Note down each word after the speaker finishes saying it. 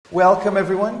Welcome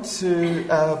everyone to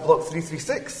Block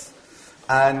 336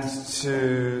 and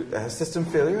to System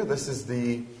Failure. This is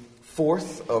the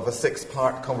fourth of a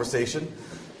six-part conversation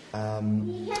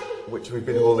which we've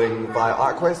been holding via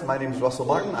ArtQuest. My name is Russell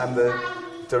Martin. I'm the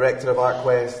director of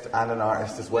ArtQuest and an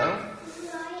artist as well.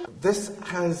 This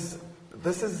has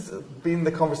been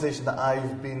the conversation that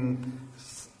I've been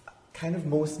kind of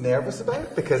most nervous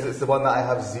about because it's the one that I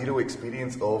have zero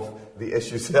experience of the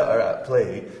issues that are at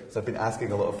play. So I've been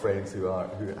asking a lot of friends who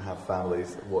have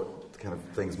families what kind of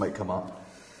things might come up.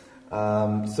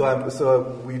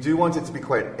 So we do want it to be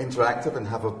quite interactive and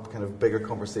have a kind of bigger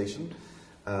conversation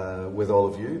with all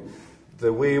of you.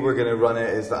 The way we're going to run it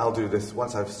is that I'll do this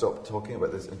once I've stopped talking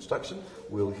about this introduction.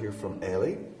 We'll hear from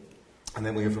Ellie, and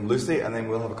then we'll hear from Lucy, and then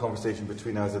we'll have a conversation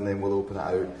between us, and then we'll open it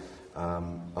out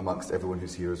amongst everyone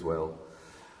who's here as well.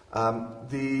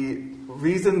 The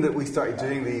reason that we started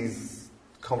doing these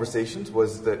conversations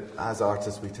was that as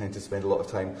artists we tend to spend a lot of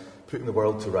time putting the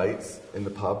world to rights in the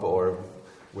pub or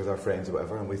with our friends or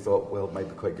whatever, and we thought, well, it might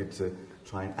be quite good to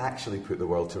try and actually put the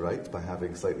world to rights by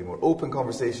having slightly more open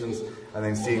conversations and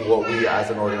then seeing what we as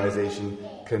an organisation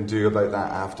can do about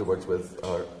that afterwards with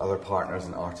our other partners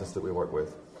and artists that we work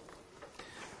with.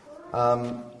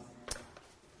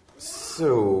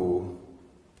 So,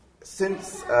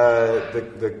 since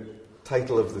the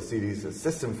title of the series is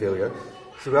System Failure,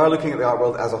 so we are looking at the art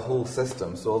world as a whole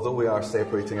system. So although we are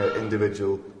separating out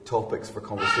individual topics for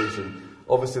conversation,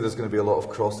 obviously there's going to be a lot of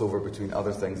crossover between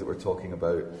other things that we're talking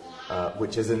about,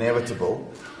 which is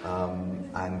inevitable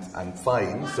and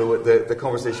fine. So the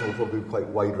conversation will probably be quite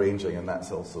wide-ranging, and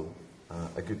that's also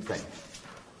a good thing.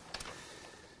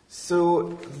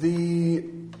 So the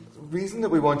reason that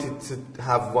we wanted to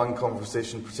have one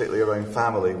conversation particularly around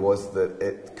family was that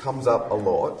it comes up a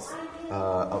lot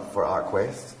for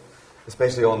ArtQuest,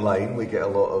 especially online. We get a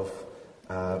lot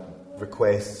of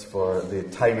requests for the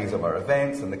timings of our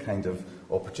events and the kind of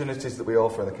opportunities that we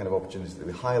offer and the kind of opportunities that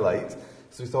we highlight.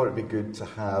 So we thought it'd be good to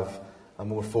have a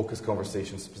more focused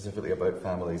conversation specifically about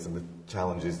families and the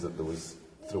challenges that those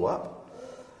throw up.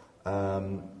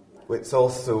 It's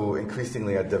also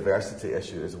increasingly a diversity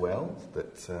issue as well,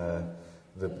 that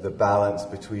the balance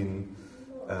between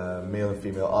male and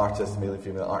female artists, male and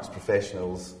female arts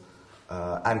professionals,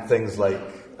 and things like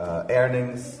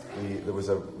earnings. There was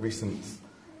a recent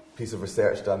piece of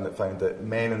research done that found that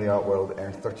men in the art world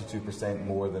earn 32%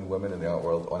 more than women in the art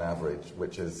world on average,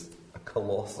 which is a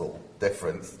colossal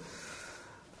difference.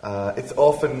 It's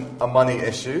often a money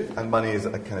issue, and money is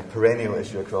a kind of perennial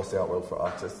issue across the art world for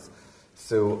artists.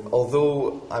 So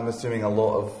although I'm assuming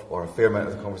a fair amount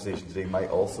of the conversation today might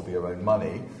also be around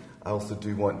money, I also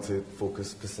do want to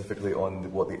focus specifically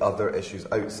on what the other issues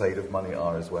outside of money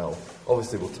are as well.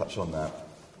 Obviously we'll touch on that.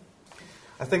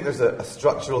 I think there's a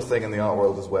structural thing in the art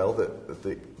world as well, that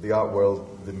the art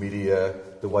world, the media,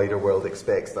 the wider world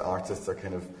expects that artists are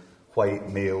kind of white,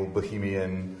 male,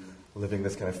 bohemian, living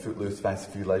this kind of footloose,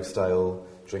 fancy-free lifestyle,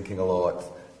 drinking a lot,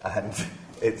 and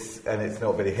it's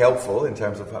not very helpful in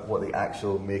terms of what the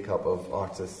actual makeup of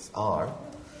artists are.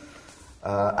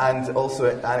 And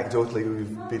also, anecdotally,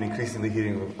 we've been increasingly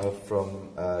hearing from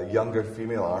younger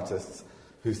female artists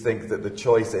who think that the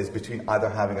choice is between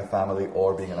either having a family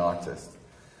or being an artist.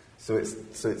 So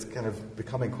it's kind of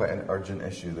becoming quite an urgent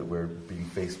issue that we're being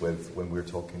faced with when we're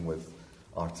talking with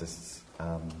artists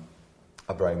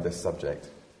around this subject.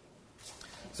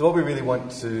 So what we really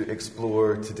want to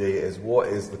explore today is what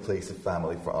is the place of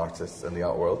family for artists in the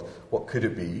art world? What could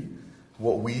it be?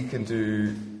 What we can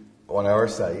do on our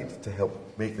side to help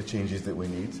make the changes that we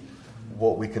need?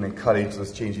 What we can encourage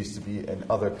those changes to be in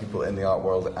other people in the art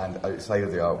world and outside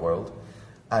of the art world?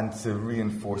 And to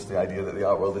reinforce the idea that the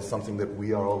art world is something that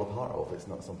we are all a part of. It's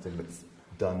not something that's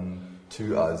done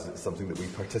to us, it's something that we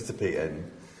participate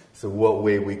in. So what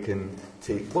way we can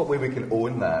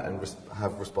own that and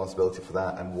have responsibility for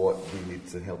that, and what we need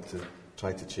to help to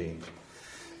try to change.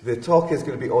 The talk is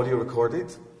going to be audio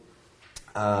recorded.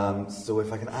 So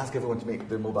if I can ask everyone to make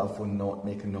their mobile phone not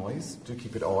make a noise, do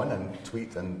keep it on and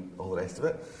tweet and all the rest of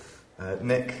it.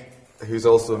 Nick, who's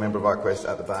also a member of ArtQuest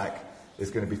at the back,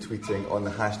 is going to be tweeting on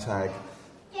the hashtag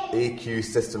AQ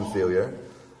System Failure.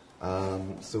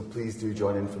 So please do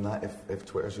join in from that if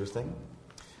Twitter's your thing.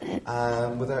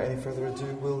 Without any further ado,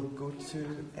 we'll go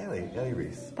to Ellie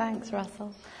Rees. Thanks,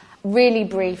 Russell. Really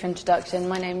brief introduction.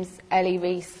 My name's Ellie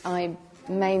Rees. I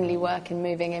mainly work in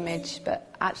moving image,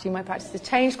 but actually my practice has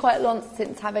changed quite a lot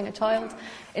since having a child,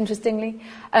 interestingly.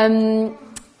 I'm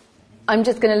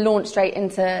just going to launch straight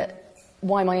into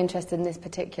why am I interested in this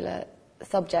particular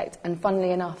subject. And funnily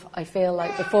enough, I feel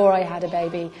like before I had a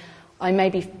baby, I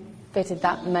maybe fitted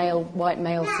that white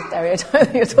male stereotype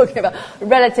that you're talking about.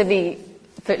 Relatively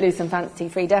footloose and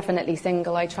fancy-free, definitely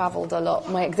single. I travelled a lot.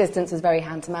 My existence was very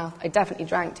hand-to-mouth. I definitely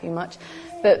drank too much.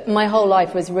 But my whole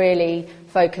life was really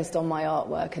focused on my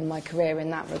artwork and my career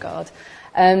in that regard.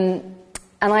 And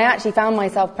I actually found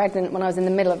myself pregnant when I was in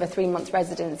the middle of a 3-month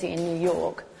residency in New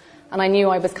York. And I knew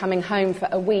I was coming home for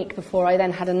a week before I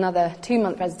then had another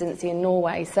 2-month residency in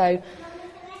Norway. So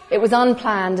it was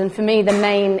unplanned, and for me the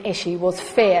main issue was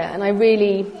fear. And I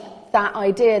really, that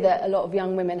idea that a lot of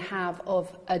young women have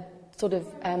of a sort of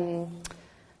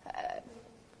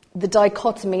the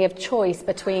dichotomy of choice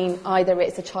between either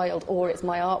it's a child or it's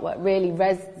my artwork really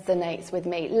resonates with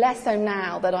me. Less so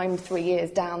now that I'm 3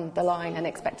 years down the line and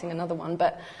expecting another one,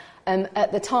 but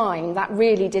at the time that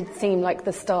really did seem like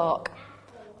the stark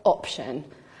option.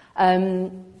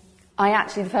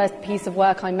 The first piece of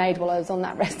work I made while I was on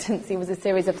that residency was a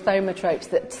series of thaumatropes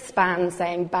that span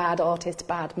saying bad artist,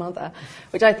 bad mother,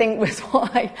 which I think was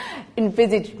what I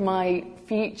envisaged my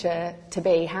future to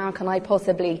be. How can I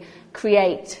possibly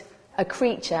create a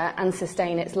creature and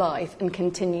sustain its life and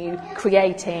continue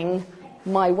creating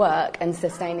my work and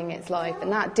sustaining its life?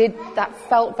 And that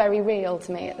felt very real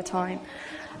to me at the time.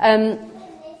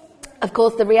 Of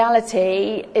course, the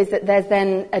reality is that there's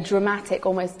then a dramatic,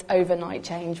 almost overnight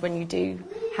change when you do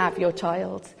have your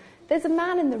child. There's a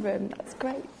man in the room. That's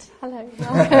great. Hello.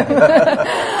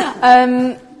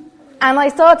 And I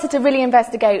started to really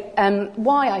investigate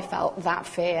why I felt that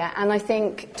fear. And I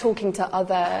think talking to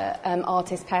other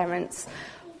artist parents,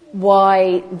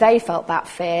 why they felt that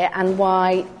fear and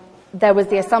why there was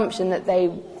the assumption that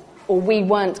we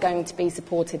weren't going to be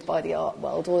supported by the art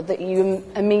world, or that you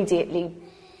immediately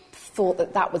thought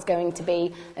that was going to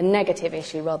be a negative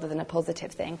issue rather than a positive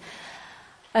thing.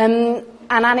 And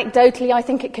anecdotally, I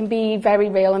think it can be very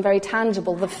real and very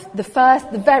tangible.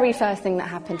 The very first thing that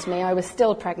happened to me, I was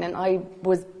still pregnant. I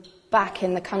was back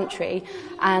in the country,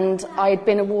 and I had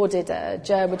been awarded a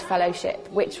Jerwood Fellowship,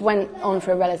 which went on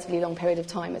for a relatively long period of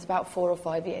time. It's about 4 or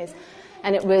 5 years.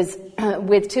 And it was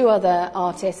with 2 other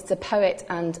artists, a poet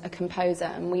and a composer,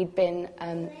 and we'd been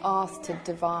asked to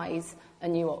devise a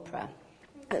new opera.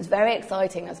 It was very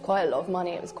exciting. There was quite a lot of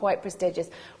money. It was quite prestigious.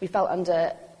 We felt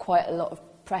under quite a lot of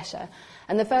pressure.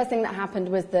 And the first thing that happened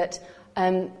was that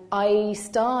I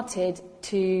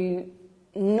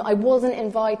wasn't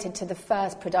invited to the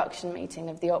first production meeting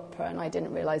of the opera, and I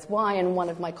didn't realise why. And one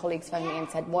of my colleagues phoned me and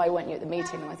said, "Why weren't you at the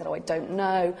meeting?" And I said, "Oh, I don't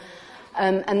know."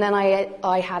 And then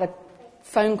I had a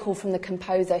phone call from the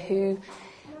composer, who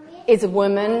is a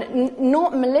woman,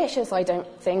 not malicious, I don't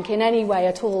think, in any way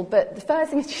at all. But the first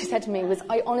thing she said to me was,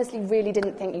 "I honestly really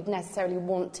didn't think you'd necessarily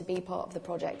want to be part of the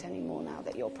project anymore now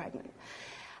that you're pregnant."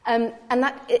 And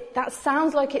that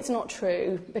sounds like it's not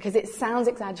true, because it sounds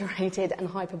exaggerated and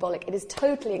hyperbolic. It is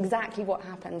totally exactly what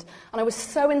happened. And I was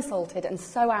so insulted and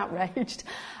so outraged.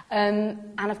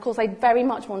 And of course, I very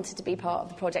much wanted to be part of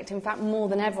the project. In fact, more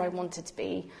than ever, I wanted to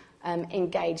be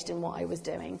engaged in what I was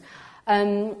doing.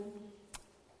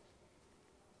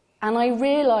 And I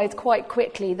realised quite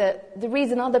quickly that the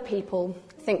reason other people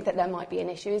think that there might be an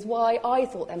issue is why I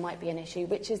thought there might be an issue,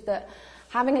 which is that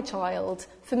having a child,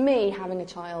 for me, having a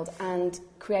child and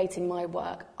creating my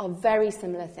work are very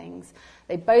similar things.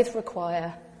 They both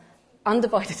require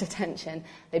undivided attention.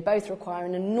 They both require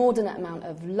an inordinate amount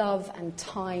of love and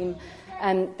time.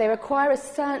 They require a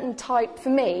certain type, for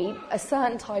me, a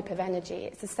certain type of energy.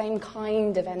 It's the same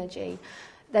kind of energy.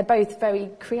 They're both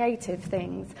very creative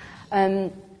things.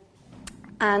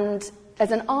 And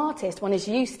as an artist, one is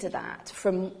used to that,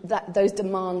 those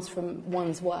demands from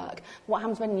one's work. What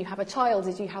happens when you have a child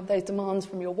is you have those demands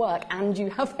from your work and you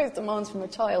have those demands from a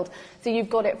child. So you've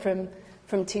got it from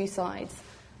 2 sides.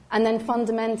 And then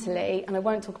fundamentally, and I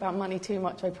won't talk about money too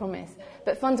much, I promise,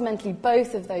 but fundamentally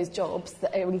both of those jobs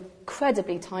that are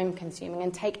incredibly time-consuming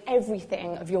and take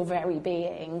everything of your very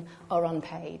being are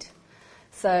unpaid.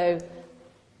 So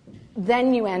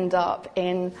then you end up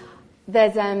in...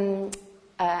 There's an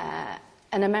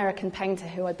American painter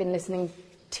who I've been listening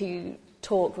to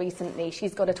talk recently.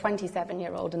 She's got a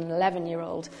 27-year-old and an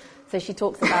 11-year-old. So she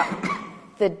talks about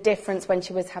the difference when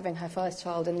she was having her first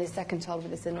child and this second child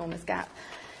with this enormous gap.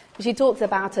 She talks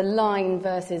about a line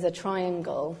versus a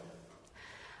triangle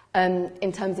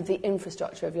in terms of the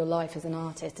infrastructure of your life as an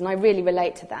artist. And I really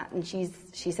relate to that. And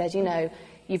she says,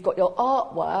 you've got your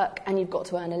artwork and you've got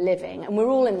to earn a living. And we're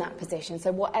all in that position.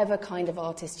 So whatever kind of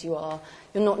artist you are,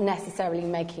 you're not necessarily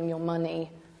making your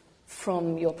money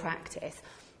from your practice.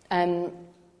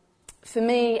 For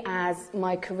me, as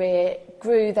my career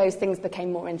grew, those things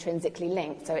became more intrinsically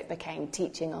linked. So it became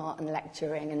teaching art and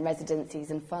lecturing and residencies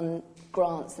and fun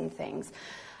grants and things.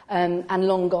 And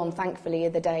long gone, thankfully, are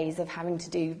the days of having to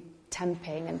do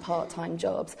temping and part-time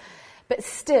jobs. But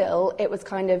still, it was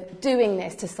kind of doing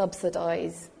this to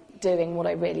subsidise doing what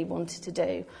I really wanted to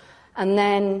do. And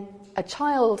then a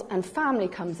child and family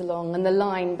comes along and the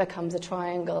line becomes a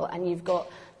triangle, and you've got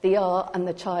the art and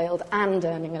the child and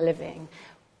earning a living,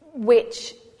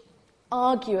 which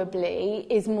arguably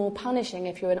is more punishing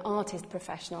if you're an artist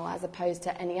professional as opposed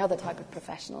to any other type of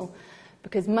professional,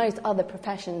 because most other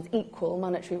professions equal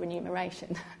monetary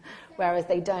remuneration, whereas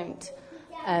they don't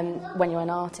when you're an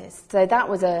artist. So that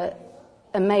was a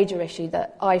major issue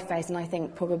that I faced, and I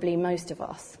think probably most of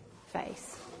us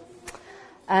face.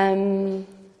 In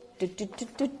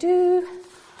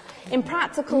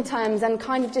practical terms, and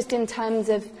kind of just in terms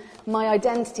of my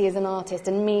identity as an artist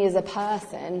and me as a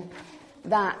person,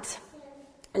 that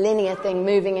linear thing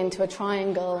moving into a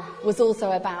triangle was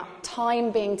also about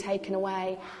time being taken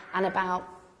away and about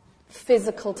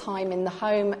physical time in the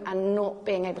home and not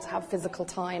being able to have physical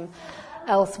time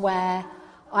elsewhere.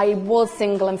 I was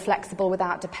single and flexible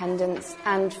without dependence,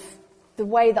 and the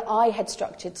way that I had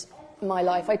structured my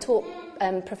life, I taught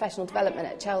professional development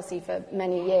at Chelsea for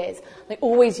many years. I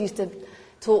always used to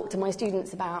talk to my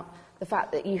students about the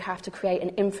fact that you have to create an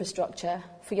infrastructure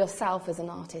for yourself as an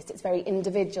artist. It's very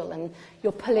individual, and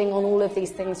you're pulling on all of these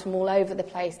things from all over the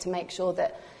place to make sure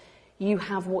that you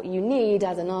have what you need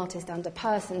as an artist and a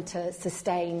person to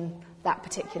sustain that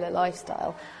particular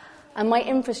lifestyle. And my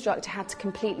infrastructure had to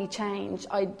completely change.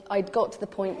 I'd got to the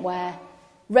point where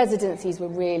residencies were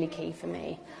really key for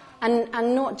me.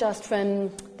 And not just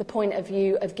from the point of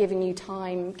view of giving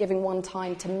one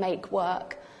time to make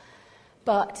work,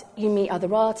 but you meet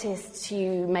other artists,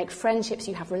 you make friendships,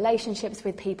 you have relationships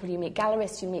with people, you meet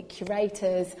gallerists, you meet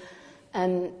curators,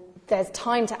 and there's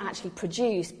time to actually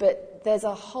produce, but there's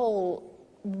a whole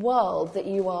world that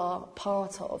you are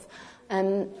part of.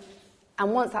 And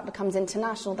once that becomes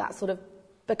international, that sort of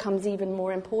becomes even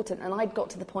more important. And I'd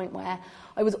got to the point where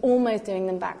I was almost doing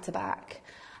them back to back.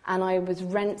 And I was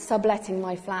subletting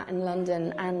my flat in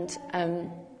London, and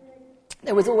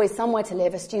there was always somewhere to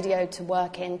live, a studio to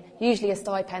work in, usually a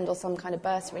stipend or some kind of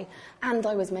bursary, and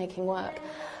I was making work.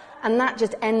 And that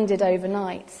just ended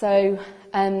overnight. So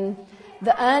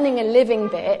the earning a living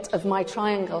bit of my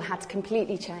triangle had to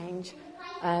completely change,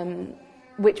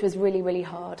 which was really, really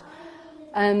hard.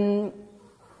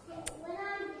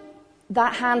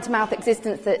 That hand-to-mouth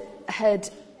existence that had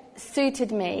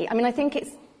suited me, I mean, I think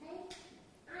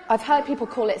I've heard people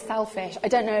call it selfish. I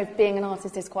don't know if being an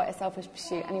artist is quite a selfish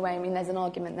pursuit anyway. I mean, there's an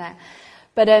argument there.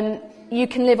 But you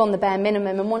can live on the bare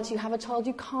minimum, and once you have a child,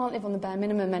 you can't live on the bare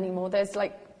minimum anymore. There's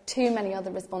like too many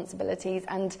other responsibilities,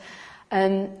 and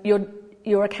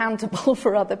you're accountable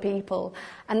for other people.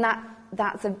 And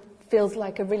that feels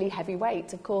like a really heavy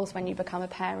weight, of course, when you become a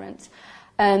parent.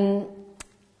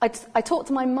 I talked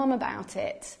to my mum about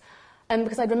it,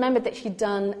 because I remembered that she'd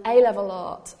done A-level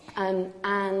art and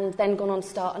then gone on to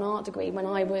start an art degree when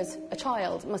I was a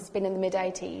child. It must have been in the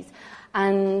mid-'80s.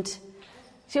 And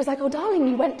she was like, "Oh, darling,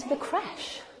 you went to the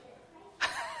creche."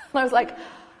 And I was like,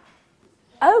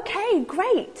 "Okay,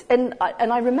 great." And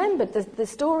I remembered the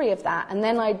story of that. And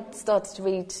then I started to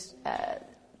read,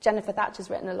 Jennifer Thatcher's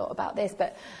written a lot about this,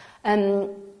 but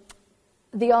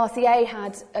the RCA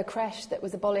had a creche that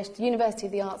was abolished. The University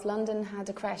of the Arts London had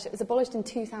a creche. It was abolished in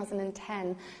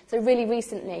 2010. So really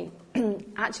recently,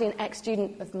 actually an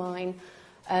ex-student of mine,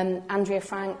 Andrea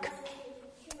Frank,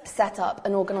 set up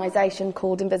an organisation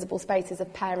called Invisible Spaces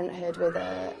of Parenthood with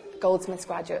a Goldsmiths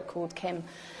graduate called Kim.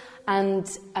 And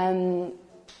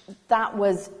that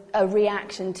was a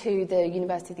reaction to the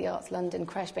University of the Arts London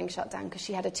creche being shut down, because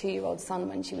she had a 2-year-old son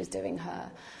when she was doing her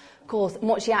course. And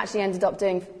what she actually ended up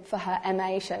doing for her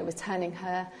MA show was turning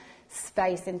her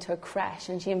space into a creche,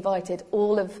 and she invited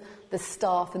all of the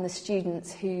staff and the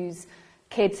students whose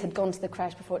kids had gone to the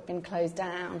creche before it had been closed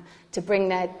down to bring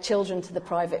their children to the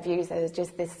private views. There was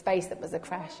just this space that was a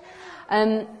creche.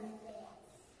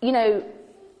 You know,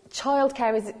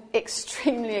 childcare is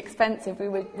extremely expensive. We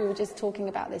were just talking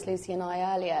about this, Lucy and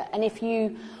I, earlier. And if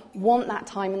you want that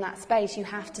time and that space, you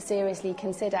have to seriously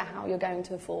consider how you're going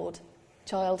to afford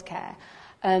childcare.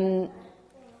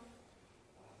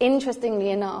 Interestingly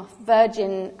enough,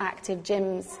 Virgin Active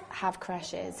gyms have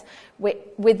creches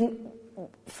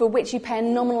for which you pay a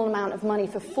nominal amount of money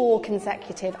for 4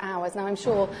 consecutive hours. Now, I'm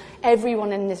sure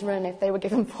everyone in this room, if they were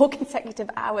given 4 consecutive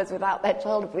hours without their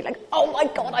child, would be like, "Oh my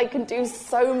God, I can do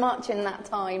so much in that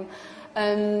time."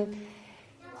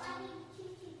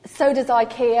 So does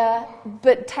IKEA,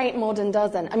 but Tate Modern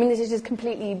doesn't. I mean, this is just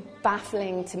completely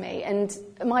baffling to me. And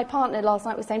my partner last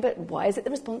night was saying, "But why is it the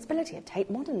responsibility of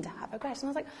Tate Modern to have a creche?" And I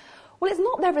was like, Well, it's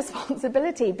not their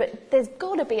responsibility, but there's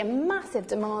got to be a massive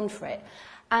demand for it.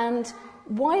 And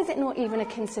why is it not even a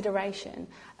consideration?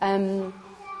 Anyway,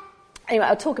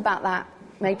 I'll talk about that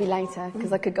maybe later,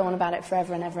 because I could go on about it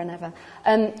forever and ever and ever.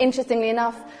 Interestingly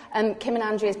enough, Kim and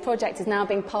Andrea's project is now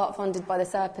being part funded by the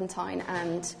Serpentine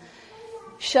and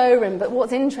Showroom. But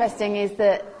what's interesting is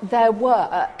that their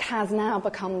work has now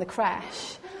become the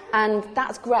creche. And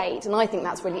that's great, and I think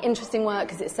that's really interesting work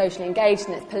because it's socially engaged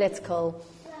and it's political.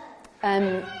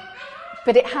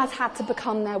 But it has had to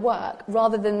become their work,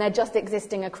 rather than there just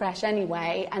existing a creche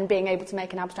anyway and being able to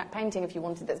make an abstract painting if you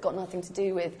wanted that's got nothing to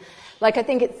do with... Like,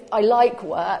 I like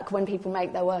work when people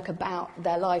make their work about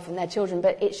their life and their children,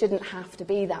 but it shouldn't have to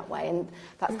be that way, and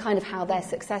that's kind of how their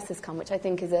success has come, which I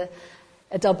think is a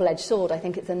double-edged sword. I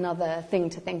think it's another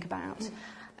thing to think about.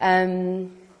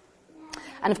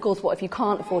 And of course, what if you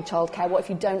can't afford childcare? What if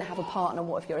you don't have a partner?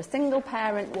 What if you're a single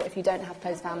parent? What if you don't have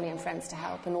close family and friends to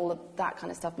help? And all of that kind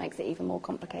of stuff makes it even more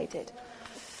complicated.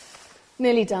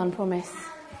 Nearly done, promise.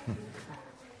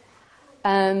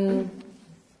 And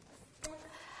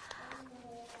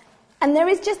there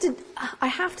is just I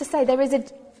have to say,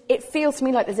 it feels to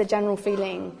me like there's a general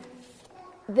feeling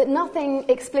that nothing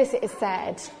explicit is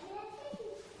said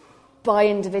by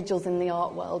individuals in the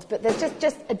art world, but there's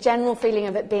just a general feeling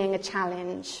of it being a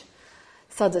challenge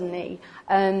suddenly.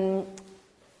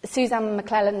 Suzanne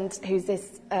McClelland, who's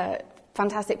this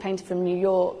fantastic painter from New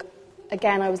York,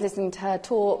 again, I was listening to her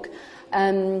talk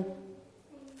at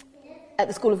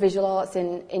the School of Visual Arts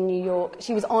in New York.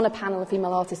 She was on a panel of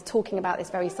female artists talking about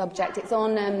this very subject. It's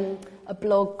on a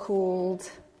blog called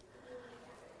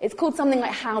something like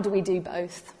How Do We Do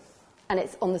Both? And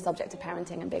it's on the subject of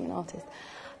parenting and being an artist.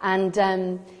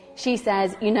 And she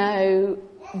says,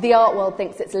 the art world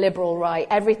thinks it's liberal, right?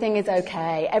 Everything is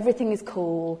okay, everything is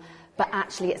cool, but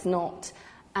actually it's not.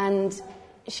 And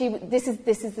this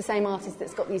is the same artist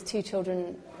that's got these two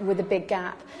children with a big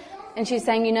gap. And she's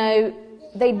saying,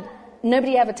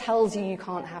 nobody ever tells you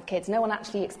can't have kids. No one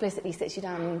actually explicitly sits you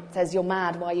down and says, you're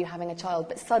mad, why are you having a child?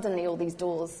 But suddenly all these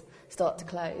doors start to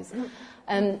close.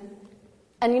 And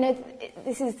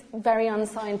this is very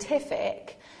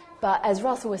unscientific. But as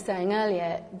Russell was saying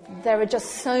earlier, there are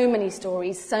just so many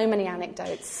stories, so many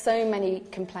anecdotes, so many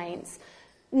complaints,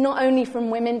 not only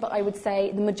from women, but I would say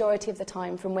the majority of the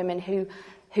time from women who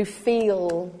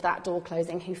feel that door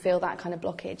closing, who feel that kind of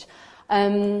blockage.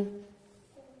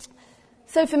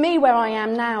 So for me, where I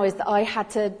am now is that I've had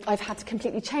to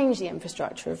completely change the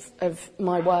infrastructure of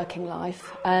my working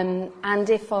life. And I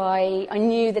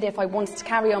knew that if I wanted to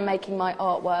carry on making my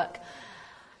artwork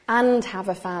and have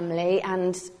a family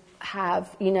and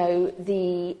have,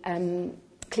 the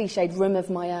cliched room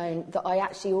of my own, that I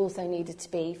actually also needed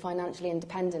to be financially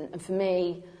independent. And for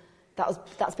me,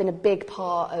 that's been a big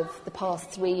part of the past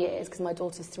 3 years, because my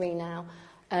daughter's 3 now,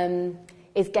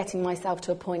 is getting myself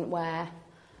to a point where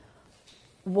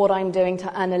what I'm doing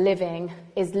to earn a living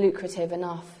is lucrative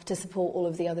enough to support all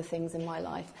of the other things in my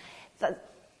life.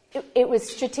 It was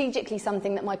strategically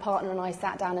something that my partner and I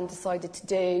sat down and decided to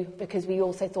do, because we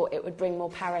also thought it would bring more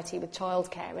parity with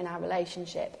childcare in our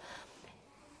relationship.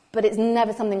 But it's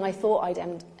never something I thought I'd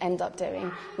end up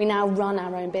doing. We now run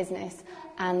our own business,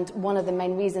 and one of the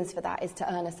main reasons for that is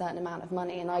to earn a certain amount of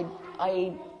money. And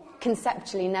I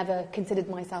conceptually never considered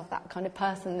myself that kind of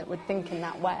person that would think in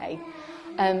that way.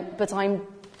 But I'm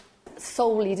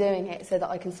solely doing it so that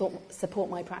I can support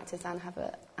my practice and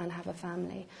have a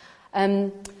family.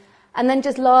 And then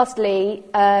just lastly,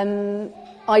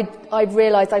 I've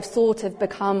realised I've sort of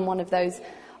become one of those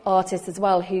artists as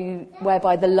well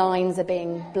whereby the lines are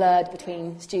being blurred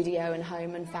between studio and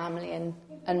home and family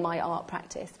and my art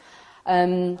practice.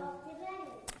 And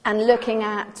looking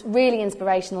at really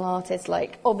inspirational artists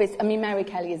Mary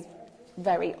Kelly is a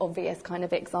very obvious kind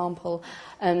of example,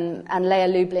 and Leah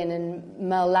Lublin and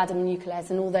Merle Ladham Nucleus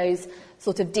and all those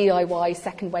sort of DIY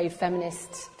second wave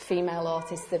feminist female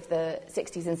artists of the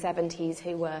 60s and 70s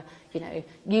who were,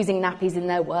 using nappies in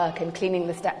their work and cleaning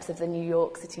the steps of the New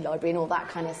York City Library and all that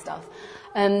kind of stuff.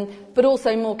 But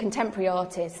also more contemporary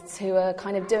artists who are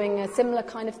kind of doing a similar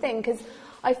kind of thing, because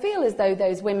I feel as though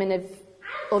those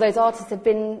those artists have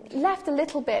been left a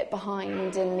little bit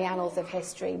behind in the annals of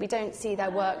history. We don't see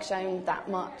their work shown that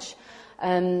much.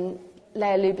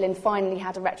 Leah Lublin finally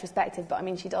had a retrospective, but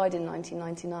she died in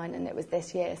 1999 and it was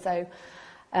this year. So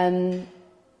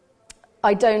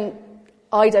I don't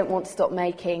want to stop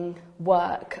making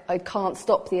work. I can't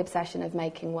stop the obsession of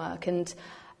making work. And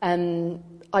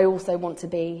I also want to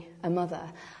be a mother.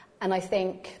 And I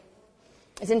think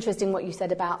it's interesting what you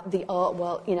said about the art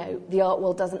world. You know, the art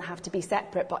world doesn't have to be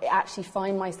separate, but I actually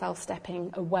find myself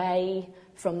stepping away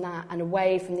from that and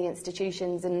away from the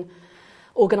institutions and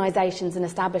organisations and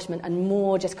establishment, and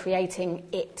more just creating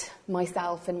it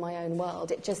myself in my own world.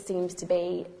 It just seems to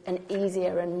be an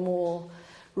easier and more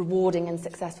rewarding and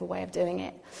successful way of doing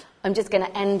it. I'm just going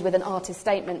to end with an artist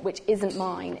statement, which isn't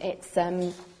mine. It's,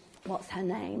 what's her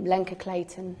name? Lenka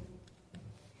Clayton.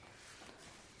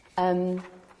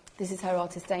 This is her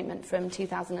artist statement from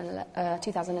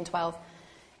 2012.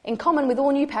 In common with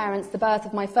all new parents, the birth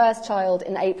of my first child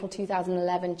in April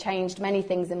 2011 changed many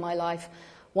things in my life.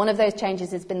 One of those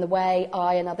changes has been the way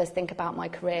I and others think about my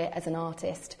career as an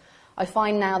artist. I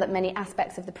find now that many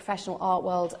aspects of the professional art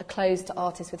world are closed to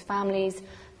artists with families.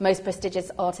 Most prestigious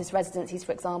artist residencies,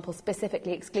 for example,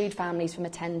 specifically exclude families from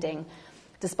attending.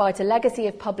 Despite a legacy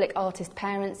of public artist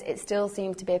parents, it still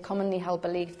seems to be a commonly held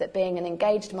belief that being an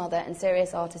engaged mother and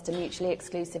serious artist are mutually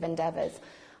exclusive endeavours.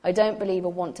 I don't believe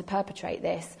or want to perpetrate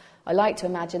this. I like to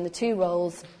imagine the two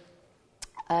roles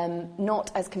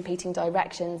not as competing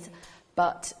directions,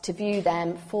 but to view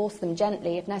them, force them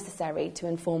gently if necessary, to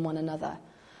inform one another.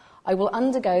 I will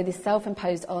undergo this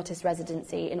self-imposed artist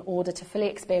residency in order to fully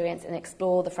experience and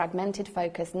explore the fragmented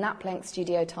focus, nap-length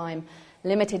studio time,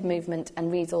 limited movement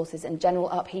and resources and general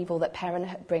upheaval that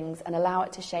parenthood brings, and allow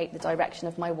it to shape the direction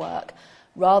of my work,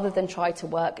 rather than try to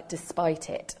work despite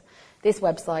it. This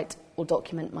website will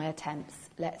document my attempts.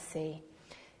 Let's see.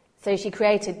 So she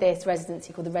created this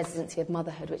residency called the Residency of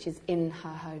Motherhood, which is in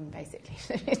her home, basically.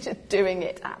 She's just doing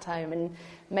it at home and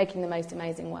making the most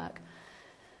amazing work.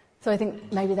 So I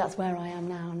think maybe that's where I am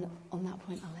now, and on that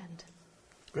point I'll end.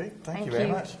 Great, thank you very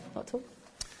much. Not at all.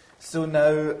 So now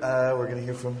we're going to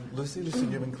hear from Lucy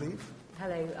Newman-Cleave.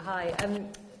 Hello, hi.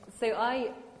 So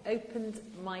I opened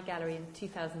my gallery in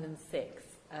 2006,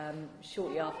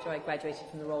 shortly after I graduated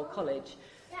from the Royal College.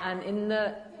 And in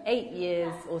the 8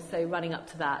 years or so running up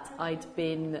to that, I'd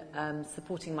been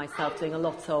supporting myself, doing a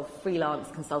lot of freelance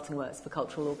consulting works for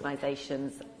cultural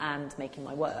organisations and making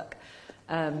my work.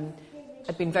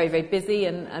 I'd been very, very busy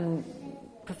and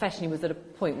professionally was at a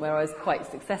point where I was quite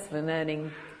successful and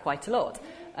earning quite a lot.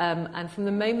 And from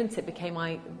the moment it became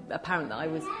apparent that I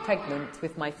was pregnant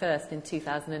with my first in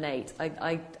 2008,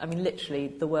 I mean, literally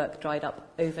the work dried up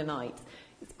overnight.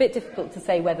 It's a bit difficult to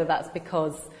say whether that's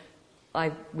because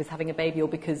I was having a baby or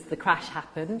because the crash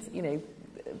happened, you know,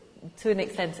 to an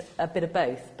extent a bit of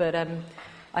both. But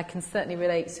I can certainly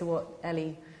relate to what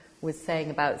Ellie was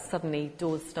saying about suddenly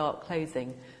doors start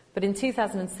closing. But in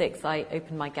 2006 I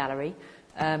opened my gallery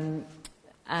and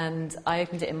I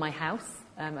opened it in my house.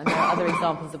 And there are other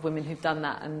examples of women who've done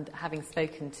that, and having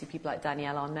spoken to people like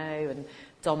Danielle Arnaud and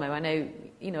Domo, I know,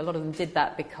 you know, a lot of them did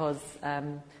that because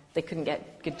they couldn't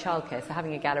get good childcare. So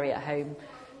having a gallery at home,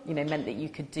 you know, meant that you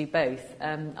could do both.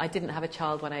 I didn't have a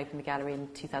child when I opened the gallery in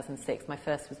 2006. My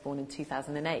first was born in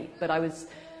 2008. But I was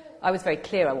very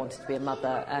clear I wanted to be a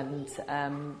mother, and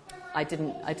I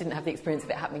didn't have the experience of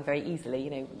it happening very easily.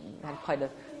 You know, I had quite a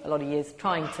lot of years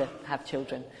trying to have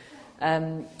children.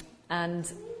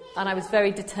 And I was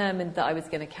very determined that I was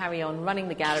going to carry on running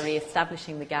the gallery,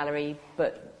 establishing the gallery,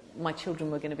 but my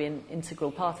children were going to be an integral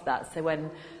part of that. So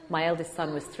when my eldest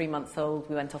son was 3 months old,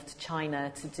 we went off to China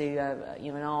to do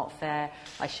an art fair.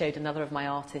 I showed another of my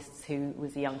artists who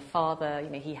was a young father. You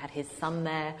know, he had his son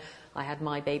there. I had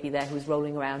my baby there who was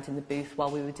rolling around in the booth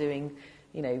while we were doing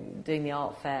the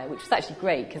art fair, which was actually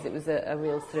great because it was a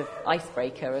real sort of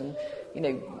icebreaker. And, you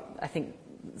know, I think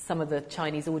some of the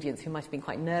Chinese audience who might have been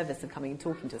quite nervous of coming and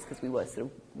talking to us because we were sort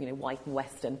of, you know, white and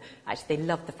Western, actually they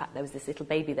loved the fact there was this little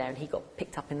baby there and he got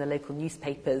picked up in the local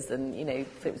newspapers, and, you know,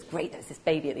 so it was great there was this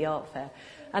baby at the art fair.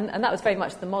 And that was very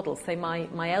much the model. So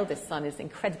my eldest son is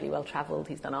incredibly well travelled.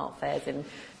 He's done art fairs in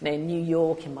New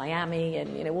York, in Miami,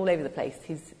 and, you know, all over the place.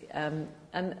 He's and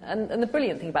the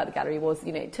brilliant thing about the gallery was,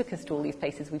 you know, it took us to all these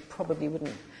places we probably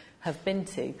wouldn't have been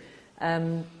to.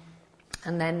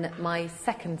 And then my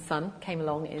second son came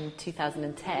along in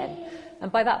 2010.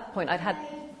 And by that point,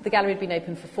 the gallery had been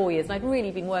open for 4 years, and I'd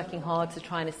really been working hard to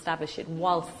try and establish it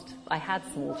whilst I had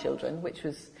small children, which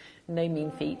was no mean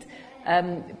feat.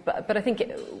 But I think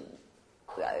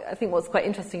what's quite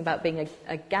interesting about being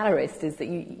a gallerist is that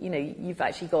you've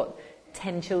actually got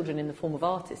 10 children in the form of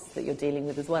artists that you're dealing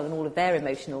with as well, and all of their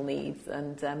emotional needs.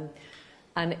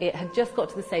 And it had just got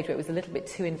to the stage where it was a little bit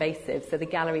too invasive, so the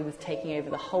gallery was taking over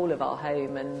the whole of our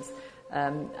home,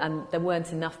 and there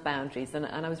weren't enough boundaries. And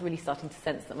I was really starting to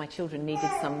sense that my children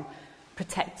needed some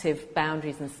protective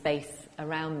boundaries and space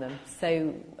around them.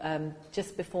 So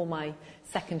just before my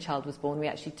second child was born, we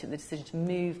actually took the decision to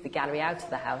move the gallery out of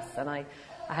the house, and I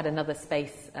I had another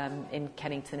space in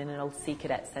Kennington in an old Sea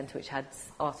Cadet Centre which had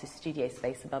artist studio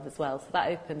space above as well. So that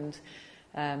opened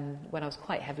when I was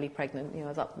quite heavily pregnant. I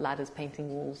was up ladders painting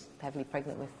walls, heavily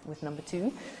pregnant with number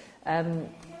 2. But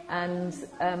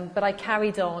I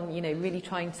carried on, really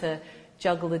trying to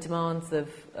juggle the demands of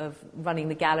running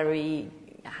the gallery,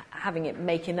 having it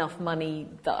make enough money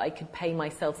that I could pay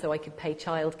myself so I could pay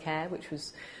childcare, which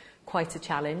was quite a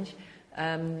challenge.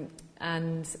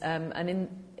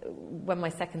 When my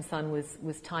second son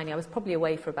was tiny, I was probably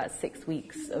away for about 6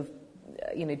 weeks of,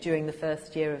 during the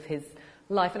first year of his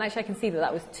life. And actually I can see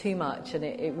that was too much, and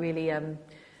it really,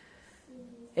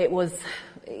 it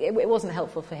wasn't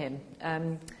helpful for him.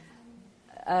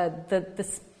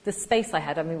 The space I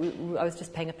had, I was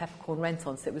just paying a peppercorn rent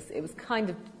on, so it was kind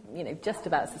of, just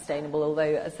about sustainable,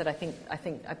 although, as I said, I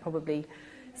think I probably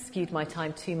skewed my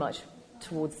time too much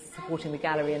towards supporting the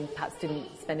gallery and perhaps didn't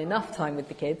spend enough time with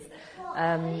the kids.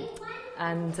 But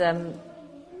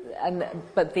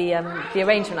the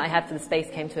arrangement I had for the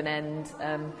space came to an end.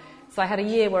 So I had a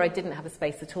year where I didn't have a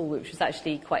space at all, which was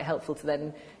actually quite helpful to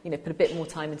then, put a bit more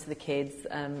time into the kids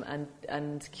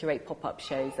and curate pop-up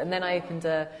shows. And then I opened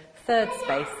a third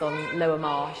space on Lower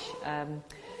Marsh.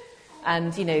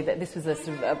 And that this was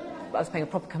I was paying a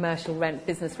proper commercial rent.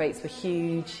 Business rates were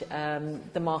huge.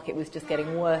 The market was just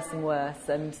getting worse and worse,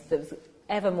 and there was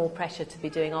ever more pressure to be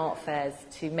doing art fairs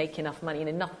to make enough money.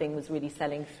 Nothing was really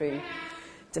selling through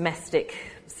domestic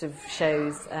sort of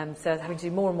shows. So I was having to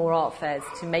do more and more art fairs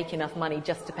to make enough money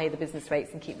just to pay the business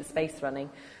rates and keep the space running.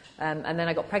 And then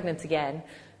I got pregnant again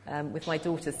with my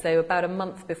daughter. So about a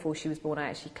month before she was born, I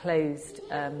actually closed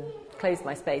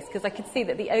my space, because I could see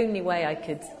that the only way I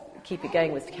could keep it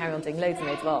going was to carry on doing loads and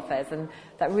loads of art fairs, and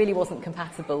that really wasn't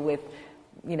compatible with,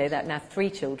 that now 3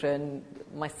 children,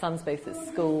 my sons both at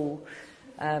school.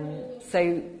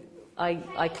 So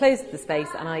I closed the space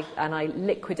and I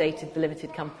liquidated the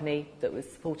limited company that was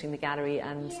supporting the gallery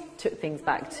and took things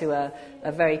back to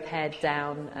a very pared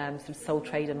down sort of sole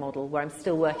trader model, where I'm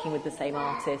still working with the same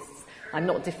artists. I'm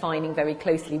not defining very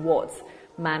closely what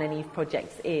Man and Eve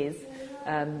Projects is,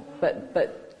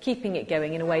 but keeping it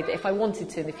going in a way that if I wanted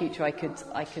to in the future, I could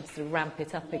sort of ramp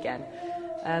it up again.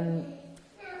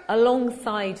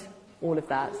 Alongside all of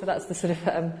that, so that's the sort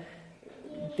of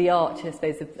the arch, I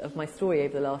suppose, of my story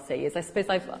over the last 8 years. I suppose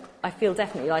I feel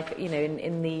definitely like,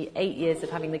 in the 8 years of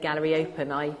having the gallery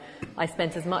open, I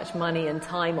spent as much money and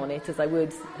time on it as I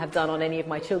would have done on any of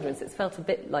my children. So it's felt a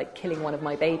bit like killing one of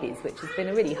my babies, which has been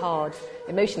a really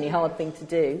emotionally hard thing to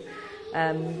do.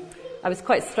 I was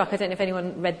quite struck, I don't know if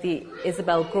anyone read the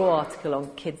Isabel Graw article on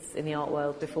kids in the art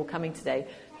world before coming today,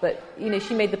 but,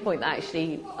 she made the point that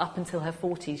actually up until her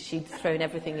 40s, she'd thrown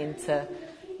everything into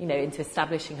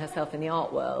establishing herself in the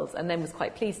art world, and then was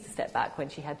quite pleased to step back when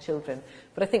she had children.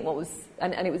 But I think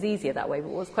and it was easier that way, but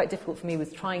what was quite difficult for me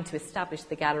was trying to establish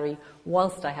the gallery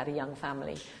whilst I had a young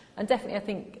family. And definitely I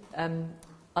think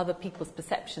other people's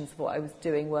perceptions of what I was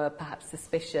doing were perhaps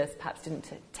suspicious, perhaps didn't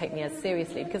take me as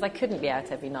seriously, because I couldn't be out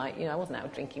every night. I wasn't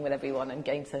out drinking with everyone and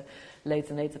going to loads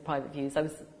and loads of private views. I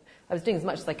was doing as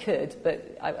much as I could,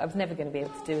 but I was never going to be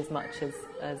able to do as much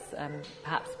as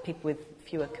perhaps people with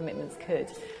fewer commitments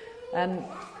could.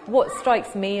 What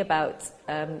strikes me about,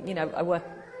 I work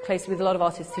closely with a lot of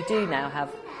artists who do now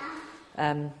have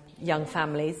young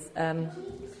families.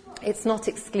 It's not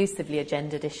exclusively a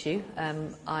gendered issue.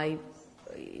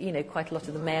 Quite a lot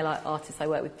of the male artists I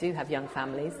work with do have young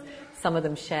families. Some of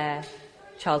them share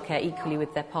childcare equally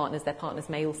with their partners. Their partners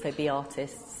may also be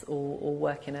artists or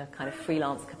work in a kind of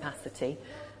freelance capacity.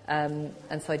 And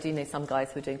so I do know some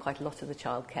guys who are doing quite a lot of the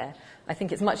childcare. I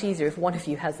think it's much easier if one of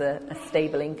you has a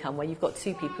stable income, where you've got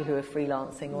 2 people who are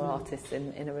freelancing or artists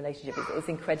in a relationship. It's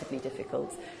incredibly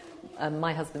difficult.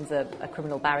 My husband's a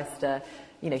criminal barrister.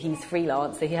 He's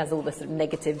freelance, so he has all the sort of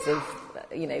negatives of,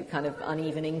 kind of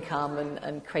uneven income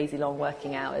and crazy long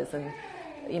working hours. And,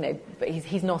 but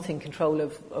he's not in control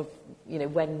of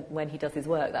when he does his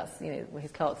work. That's, when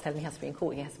his clerks tell him he has to be in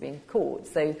court, he has to be in court.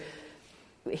 So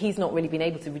he's not really been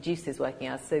able to reduce his working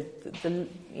hours. So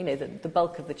the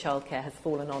bulk of the childcare has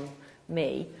fallen on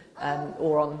me,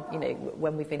 or on,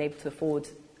 when we've been able to afford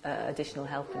additional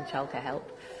help and childcare help.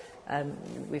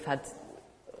 We've had,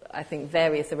 I think,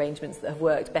 various arrangements that have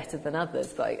worked better than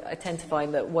others, but I tend to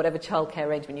find that whatever childcare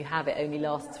arrangement you have, it only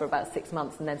lasts for about 6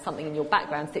 months, and then something in your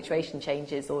background situation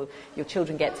changes, or your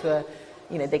children get to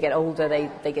they get older,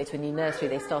 they go to a new nursery,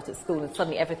 they start at school, and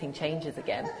suddenly everything changes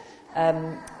again.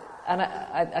 And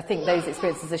I think those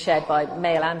experiences are shared by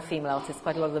male and female artists.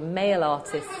 Quite a lot of the male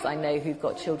artists I know who've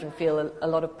got children feel a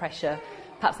lot of pressure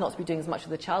perhaps not to be doing as much of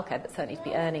the childcare, but certainly to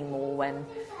be earning more when,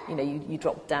 you know, you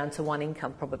drop down to one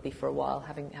income probably for a while,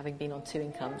 having been on two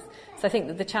incomes. So I think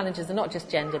that the challenges are not just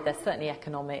gendered, they're certainly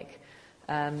economic.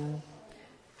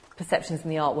 Perceptions in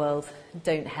the art world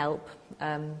don't help.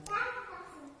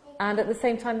 And at the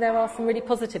same time, there are some really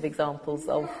positive examples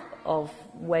of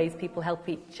ways people help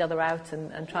each other out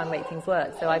and try and make things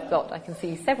work. So I can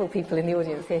see several people in the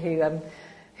audience here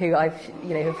who I've,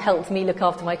 you know, have helped me look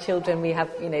after my children. We have,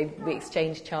 you know, we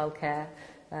exchange childcare.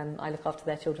 I look after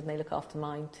their children, they look after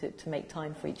mine to make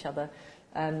time for each other.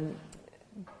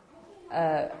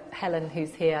 Helen,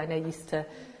 who's here, I know used to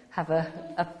have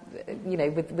you know,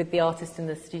 with the artist in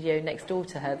the studio next door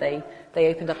to her, they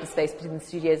opened up a space between the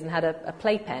studios and had a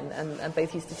playpen, and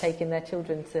both used to take in their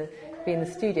children to be in the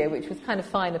studio, which was kind of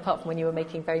fine, apart from when you were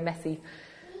making very messy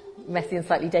and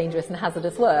slightly dangerous and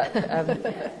hazardous work.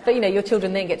 But, you know, your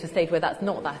children then get to a stage where that's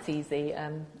not that easy.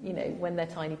 You know, when they're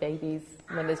tiny babies,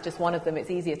 when there's just one of them, it's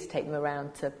easier to take them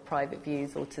around to private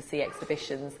views or to see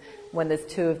exhibitions. When there's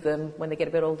two of them, when they get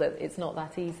a bit older, it's not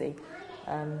that easy.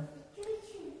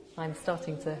 I'm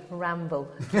starting to ramble.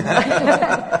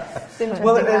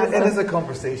 Well, it is a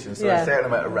conversation, so a certain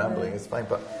amount of rambling is fine.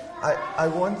 But I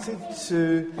wanted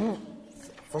to,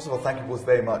 first of all, thank you both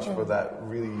very much for that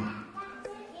really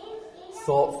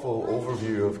thoughtful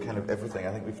overview of kind of everything.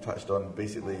 I think we've touched on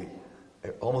basically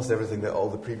almost everything that all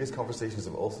the previous conversations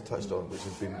have also touched on, which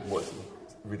has been what's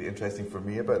really interesting for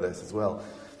me about this as well.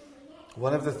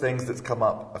 One of the things that's come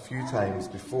up a few times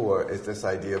before is this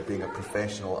idea of being a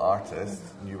professional artist.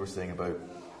 And you were saying about,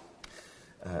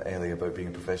 Ellie, about being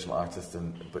a professional artist,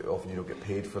 but often you don't get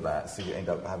paid for that, so you end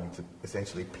up having to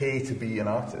essentially pay to be an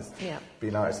artist. Yeah.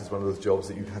 Being an artist is one of those jobs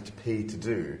that you have to pay to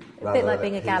do. A bit like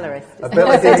being a gallerist. A bit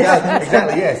like being,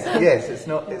 exactly, yes.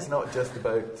 It's not just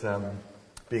about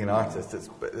being an artist, it's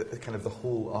kind of the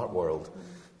whole art world.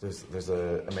 There's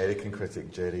an American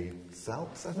critic, Jerry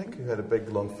Saltz, I think, who had a big,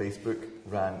 long Facebook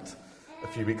rant a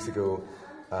few weeks ago.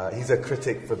 He's a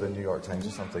critic for the New York Times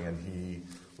or something, and he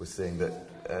was saying that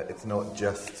it's not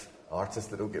just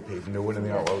artists that don't get paid. No one in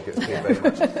the art world gets paid very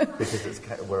much, because it's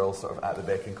we're all sort of at the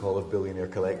beck and call of billionaire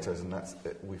collectors, and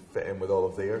we fit in with all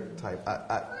of their time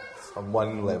on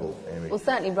one level, anyway. Well,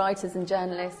 certainly writers and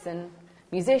journalists and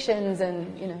musicians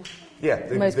and, you know,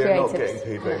 they're not getting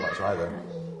paid very much either.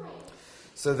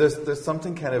 So there's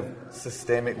something kind of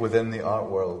systemic within the art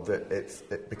world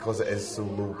that because it is so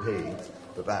low paid,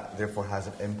 that therefore has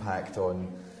an impact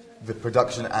on the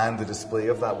production and the display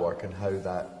of that work and how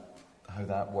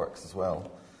that works as well.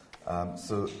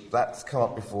 So that's come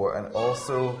up before, and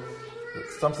also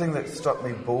something that struck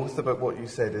me both about what you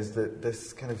said is that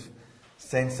this kind of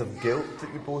sense of guilt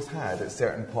that you both had at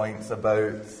certain points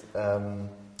about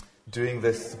doing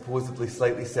this supposedly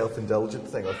slightly self-indulgent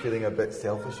thing, or feeling a bit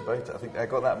selfish about it. I think I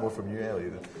got that more from you, Ellie.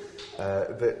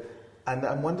 And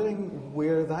I'm wondering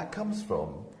where that comes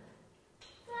from.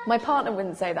 My partner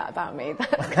wouldn't say that about me.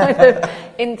 That's kind of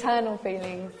internal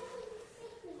feelings.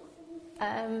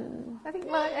 I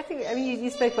mean, you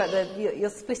spoke about you're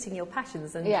splitting your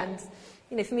passions, and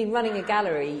you know, for me, running a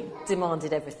gallery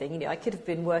demanded everything. You know, I could have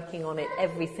been working on it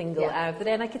every single hour of the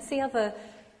day, and I could see other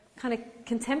kind of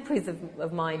contemporaries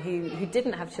of mine who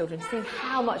didn't have children, seeing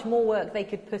how much more work they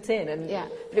could put in,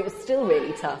 but it was still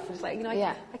really tough. It's like, you know,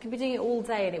 I could be doing it all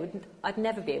day, and I'd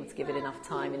never be able to give it enough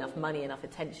time, enough money, enough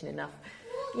attention, enough,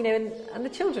 you know, and the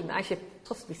children actually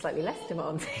possibly slightly less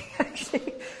demanding,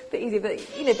 actually, a bit easier,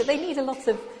 but you know, but they need a lot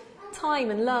of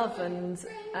time and love, and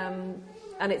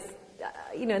it's.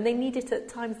 You know, and they need it at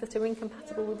times that are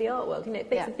incompatible with the art world. You know, it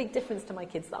makes a big difference to my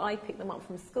kids that I pick them up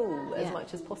from school as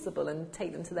much as possible and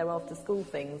take them to their after-school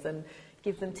things and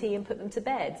give them tea and put them to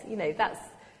bed. You know, that's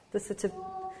the sort of,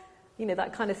 you know,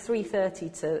 that kind of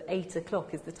 3:30 to 8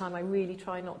 o'clock is the time I really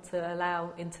try not to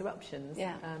allow interruptions.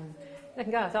 Yeah. I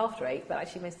can go out after 8, but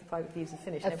actually most of the private views are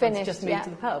finished. Everyone's just moved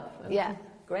to the pub.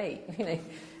 Great, you know.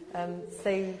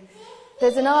 So...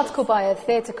 There's an article by a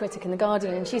theatre critic in The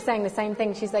Guardian, and she's saying the same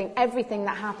thing. She's saying everything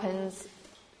that happens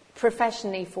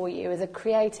professionally for you as a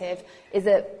creative is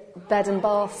a bed and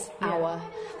bath hour.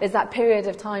 There's that period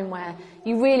of time where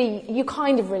you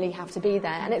kind of really have to be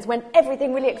there, and it's when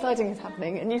everything really exciting is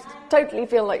happening, and you totally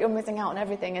feel like you're missing out on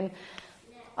everything. And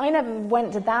I never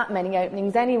went to that many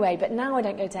openings anyway, but now I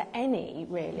don't go to any,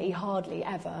 really, hardly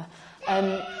ever.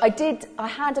 I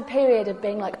had a period of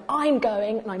being like, I'm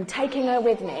going and I'm taking her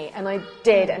with me, and I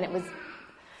did, and it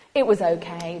was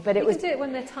okay, but you can do it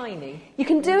when they're tiny. You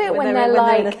can do it when they're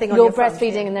like, you're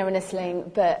breastfeeding and they're in a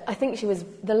sling, but I think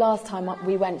the last time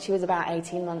we went, she was about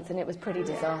 18 months, and it was pretty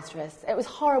disastrous. It was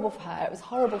horrible for her, it was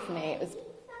horrible for me, it was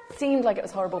seemed like it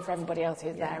was horrible for everybody else who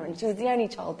was there, and she was the only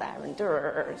child there, and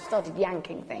started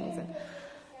yanking things.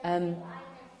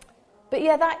 But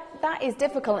yeah, that is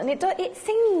difficult, and it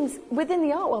seems, within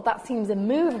the art world, that seems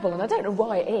immovable, and I don't know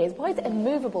why it is. Why is it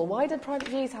immovable? Why did private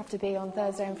views have to be on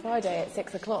Thursday and Friday at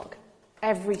 6 o'clock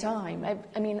every time?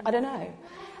 I mean, I don't know.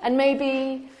 And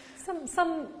maybe...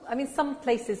 Some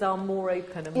places are more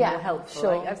open and more helpful.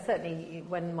 Sure. I've certainly,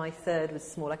 when my third was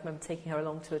small, I can remember taking her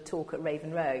along to a talk at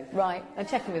Raven Row. Right. And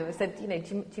checking with her. I said, do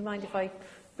you mind if I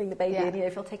bring the baby in?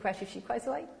 If I'll take her out if she cries.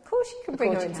 So of course you can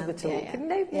bring her into the talk. And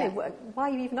why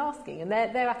are you even asking? And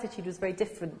their attitude was very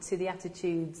different to the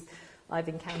attitudes I've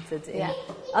encountered in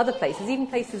other places. Even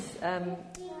places,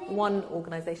 one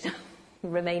organisation,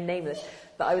 remain nameless,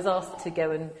 but I was asked to go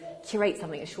and curate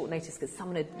something at short notice because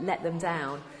someone had let them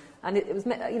down. And it was,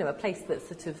 a place that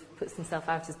sort of puts themselves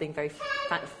out as being very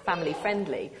family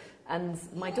friendly. And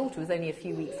my daughter was only a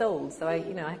few weeks old, so I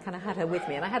kind of had her with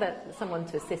me, and I had someone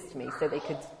to assist me so they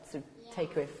could sort of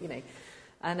take her if.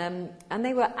 And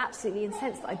they were absolutely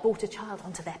incensed that I brought a child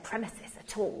onto their premises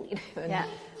at all.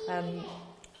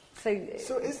 So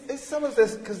is some of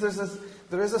this, because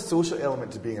there is a social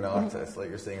element to being an artist, like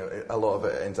you're saying, a lot of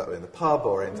it ends up in the pub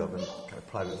or ends up in kind of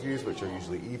private views, which are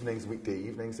usually evenings, weekday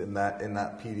evenings, in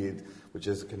that period, which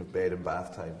is kind of bed and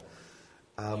bath time.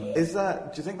 Do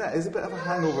you think that is a bit of a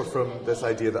hangover from this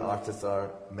idea that artists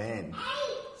are men?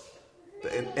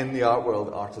 That in the art world,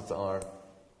 artists are,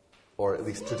 or at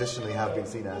least traditionally have been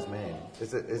seen as men.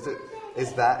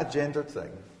 Is that a gendered thing?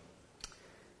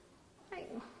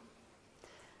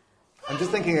 I'm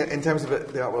just thinking in terms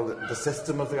of the art world, the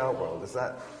system of the art world. Is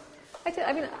that?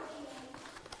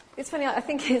 It's funny. I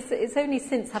think it's only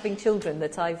since having children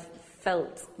that I've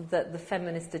felt that the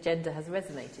feminist agenda has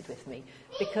resonated with me.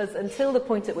 Because until the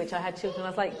point at which I had children, I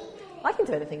was like, I can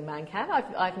do anything a man can.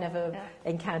 I've never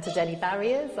encountered any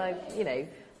barriers.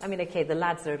 The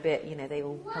lads are a bit, they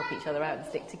all help each other out and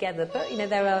stick together. But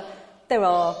there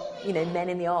are men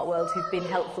in the art world who've been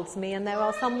helpful to me, and there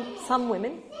are some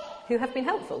women who have been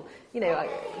helpful.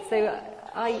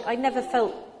 I never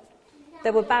felt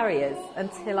there were barriers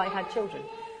until I had children,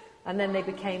 and then they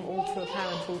became all too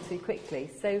apparent all too quickly.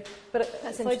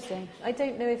 That's interesting. I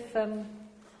don't know if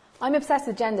I'm obsessed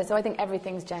with gender, so I think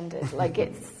everything's gendered. Like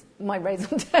it's my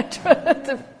raison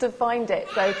d'etre to find it.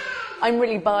 So I'm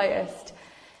really biased.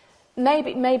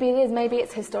 Maybe it is. Maybe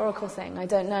it's a historical thing. I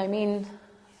don't know. I mean.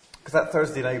 Because that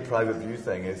Thursday night private view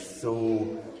thing is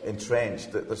so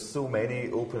entrenched that there's so many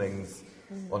openings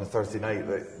on a Thursday night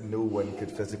that no one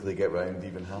could physically get round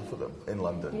even half of them in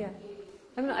London. Yeah.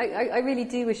 I really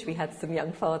do wish we had some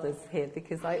young fathers here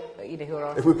because who are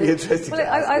artists. It would be interesting to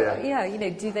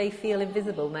ask, do they feel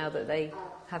invisible now that they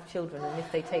have children? And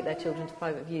if they take their children to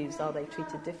private views, are they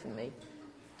treated differently?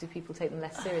 Do people take them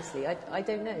less seriously? I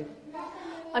don't know.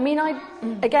 I mean, I'm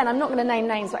not going to name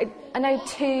names, but I know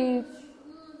two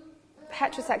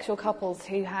heterosexual couples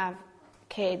who have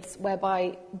kids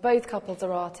whereby both couples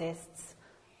are artists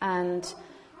and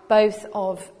both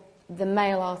of the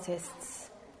male artists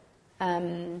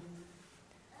have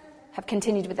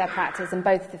continued with their practice and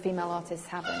both of the female artists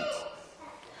haven't.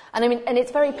 And I mean, and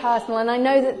it's very personal, and I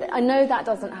know that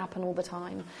doesn't happen all the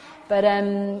time, but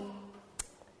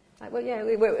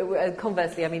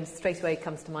conversely, I mean, straight away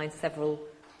comes to mind several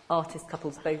artist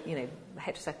couples, both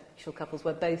heterosexual couples,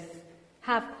 where both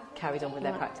have carried on with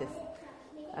their practice.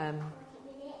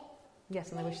 Yes,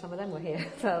 and I wish some of them were here.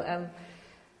 So,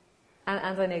 and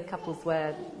I know couples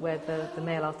where the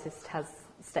male artist has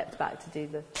stepped back to do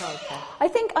the childcare. I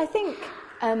think.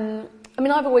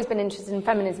 I've always been interested in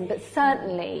feminism, but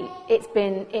certainly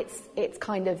it's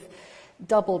kind of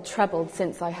doubled, trebled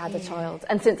since I had a child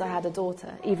and since I had a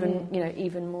daughter,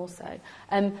 even more so.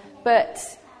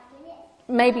 But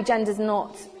maybe gender's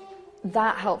not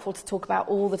that helpful to talk about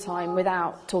all the time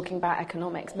without talking about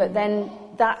economics. But then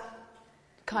there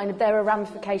are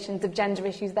ramifications of gender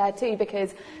issues there too,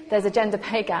 because there's a gender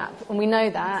pay gap, and we know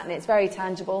that, and it's very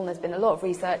tangible, and there's been a lot of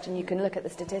research, and you can look at the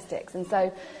statistics. And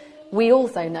so we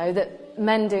also know that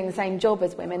men doing the same job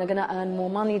as women are going to earn more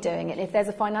money doing it. And if there's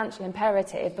a financial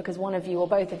imperative because one of you or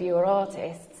both of you are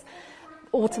artists,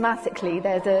 automatically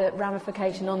there's a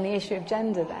ramification on the issue of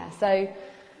gender there. So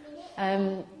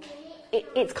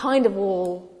it's kind of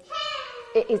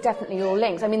it is definitely all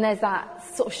linked. I mean, there's that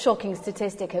sort of shocking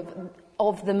statistic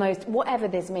of the most, whatever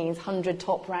this means, 100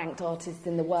 top-ranked artists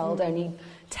in the world, only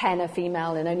 10 are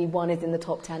female and only one is in the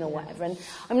top 10 or whatever. And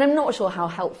I mean, I'm not sure how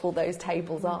helpful those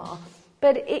tables are,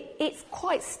 but it's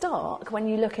quite stark when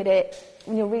you look at it,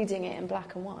 when you're reading it in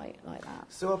black and white like that.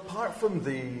 So apart from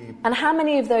the... And how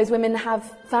many of those women have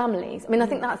families? I mean, I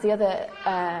think that's the other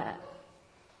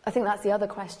I think that's the other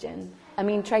question. I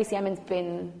mean, Tracey Emin's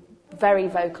been very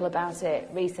vocal about it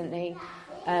recently.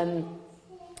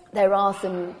 There are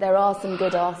some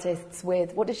good artists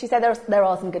with, what did she say? There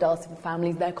are some good artists with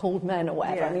families. They're called men or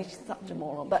whatever. Yeah. I mean, she's such a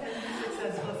moron. But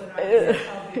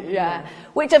yeah,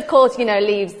 which of course, you know,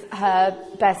 leaves her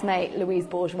best mate Louise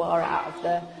Bourgeois out of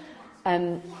the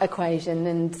equation,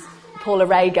 and Paula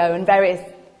Rego and various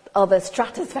other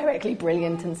stratospherically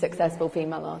brilliant and successful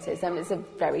female artists. It's a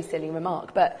very silly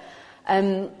remark, but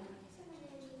I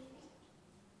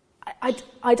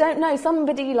don't know.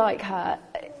 Somebody like her,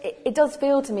 it does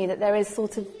feel to me that there is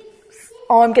sort of,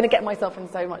 I'm going to get myself in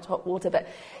so much hot water, but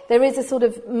there is a sort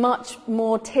of much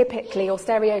more typically or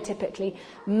stereotypically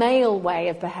male way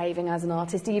of behaving as an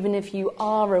artist, even if you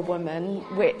are a woman,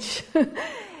 which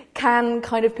can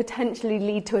kind of potentially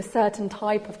lead to a certain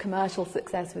type of commercial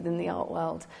success within the art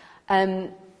world.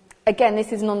 Again,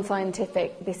 this is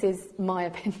non-scientific, this is my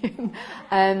opinion,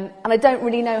 and I don't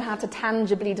really know how to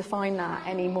tangibly define that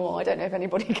anymore. I don't know if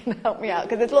anybody can help me out,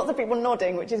 because there's lots of people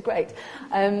nodding, which is great.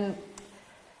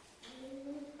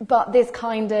 But this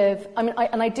kind of, I mean,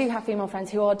 I do have female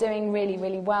friends who are doing really,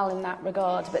 really well in that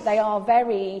regard, but they are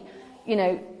very, you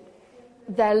know,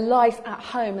 their life at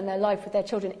home and their life with their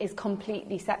children is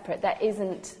completely separate. There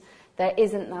isn't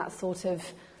that sort of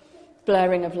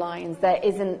blurring of lines. There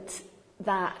isn't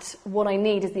that what I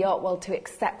need is the art world to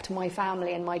accept my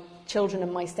family and my children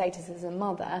and my status as a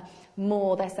mother.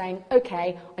 More, they're saying,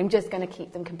 okay, I'm just going to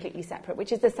keep them completely separate,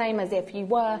 which is the same as if you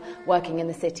were working in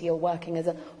the city or working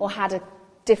or had a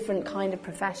different kind of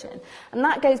profession. And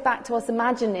that goes back to us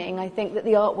imagining, I think, that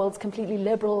the art world's completely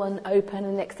liberal and open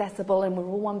and accessible and we're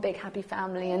all one big happy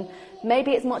family, and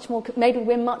maybe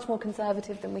we're much more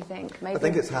conservative than we think. Maybe. I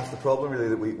think it's half the problem really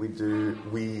that we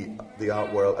the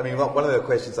art world. I mean, one of the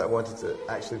questions that I wanted to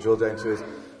actually drill down to is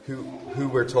who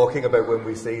we're talking about when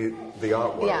we say the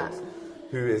art world. Yeah.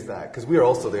 Who is that? Because we are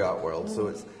also the art world,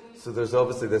 so there's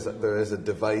obviously there is a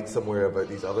divide somewhere about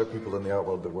these other people in the art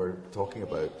world that we're talking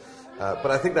about.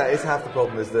 But I think that is half the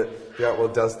problem, is that the art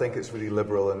world does think it's really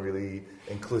liberal and really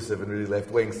inclusive and really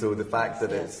left-wing. So the fact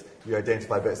that you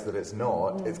identify bits that it's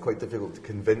not, it's quite difficult to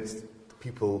convince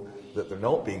people that they're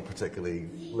not being particularly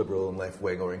liberal and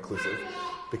left-wing or inclusive,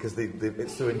 because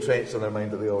it's so entrenched on their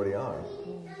mind that they already are.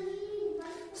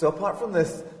 So apart from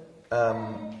this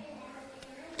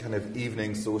kind of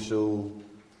evening social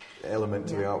element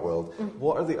to the art world,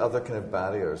 what are the other kind of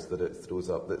barriers that it throws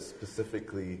up that's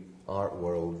specifically art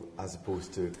world as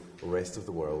opposed to the rest of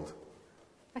the world?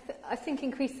 I think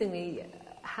increasingly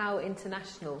how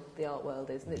international the art world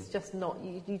is, and it's just not,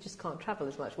 you just can't travel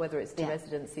as much, whether it's to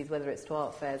residencies, whether it's to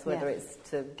art fairs, whether it's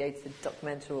to go to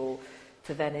Documental or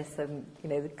to Venice. You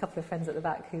know, the couple of friends at the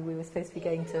back who we were supposed to be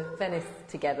going to Venice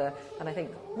together, and I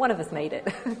think one of us made it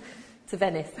to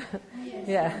Venice.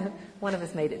 Yeah, one of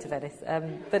us made it to Venice.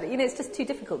 But, you know, it's just too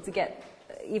difficult to get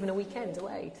even a weekend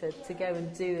away to go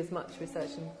and do as much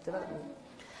research and development.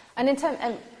 And in terms,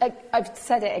 I've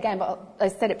said it again, but I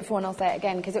said it before and I'll say it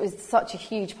again, because it was such a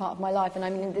huge part of my life, and I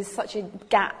mean, there's such a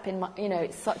gap in my, you know,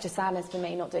 it's such a sadness for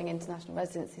me not doing international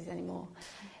residencies anymore,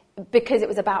 because it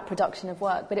was about production of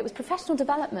work, but it was professional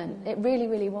development. It really,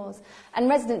 really was. And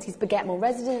residencies beget more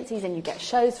residencies, and you get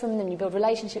shows from them, you build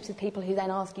relationships with people who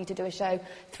then ask you to do a show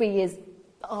 3 years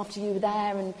after you were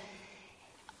there, and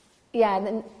yeah, and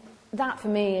then that for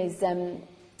me is, and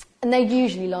they're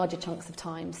usually larger chunks of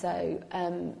time, so,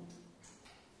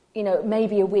 you know,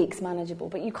 maybe a week's manageable,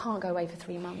 but you can't go away for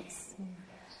 3 months.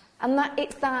 And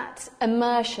it's that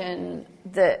immersion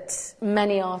that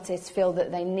many artists feel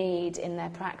that they need in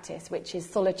their practice, which is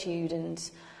solitude and,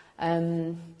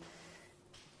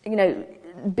 you know,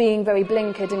 being very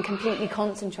blinkered and completely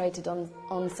concentrated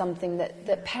on something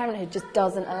that parenthood just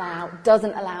doesn't allow.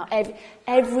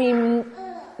 Every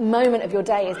moment of your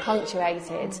day is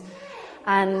punctuated.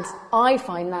 And I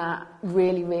find that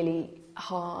really, really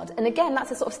hard. And again,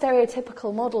 that's a sort of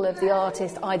stereotypical model of the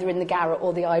artist, either in the garret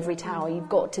or the ivory tower. You've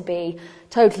got to be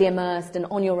totally immersed and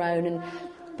on your own.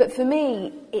 But for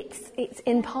me, it's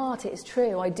in part, it's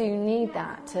true. I do need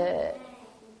that to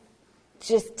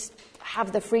just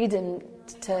have the freedom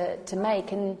to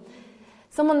make. And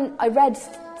I read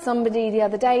somebody the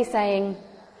other day saying,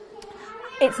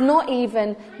 it's not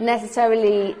even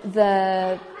necessarily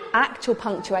the actual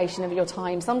punctuation of your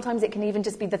time. Sometimes it can even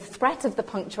just be the threat of the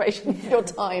punctuation of your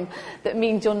time that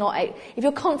means you're not... If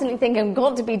you're constantly thinking, I've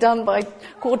got to be done by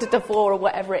 3:45 or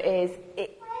whatever it is,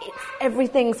 it's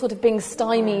everything sort of being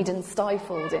stymied and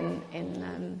stifled in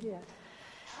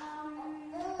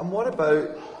And what about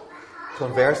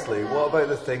conversely, what about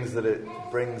the things that it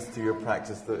brings to your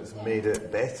practice that's made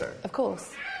it better? Of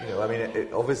course. You know, I mean,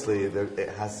 obviously it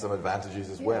has some advantages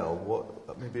as well.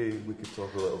 Maybe we could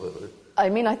talk a little bit about it. I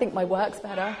mean, I think my work's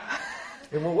better.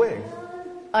 In what way?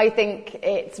 I think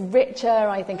it's richer,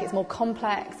 I think it's more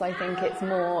complex, I think it's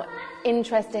more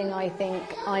interesting, I think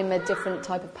I'm a different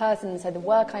type of person, so the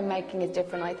work I'm making is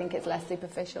different, I think it's less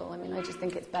superficial. I mean, I just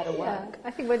think it's better work. I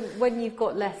think when you've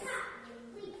got less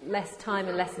time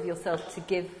and less of yourself to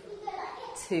give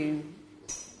to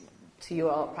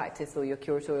your art practice or your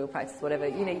curatorial practice, whatever,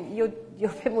 you know, you're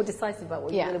a bit more decisive about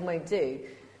what you will and won't do.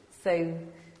 So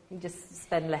you just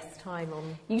spend less time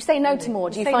on... You say no to more.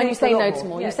 Do you find you say no to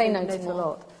more? Yeah, you say no to a more.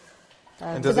 lot.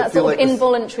 And But that sort of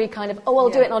involuntary kind of, I'll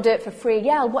do it and I'll do it for free.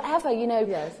 Yeah, whatever, you know.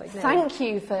 Yeah, it's like, no. Thank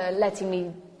you for letting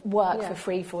me work for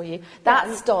free for you.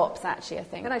 That stops, actually, I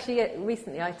think. And actually,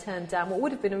 recently I turned down what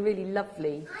would have been a really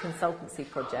lovely consultancy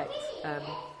project,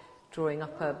 drawing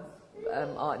up a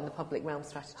art in the public realm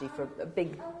strategy for a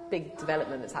big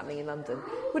development that's happening in London.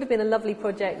 It would have been a lovely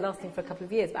project lasting for a couple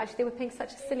of years, but actually they were paying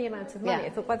such a silly amount of money. I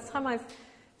thought by the time I've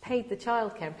paid the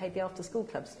childcare and paid the after-school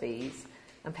clubs fees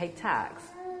and paid tax,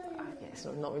 it's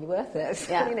not really worth it.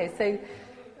 Yeah. You know, so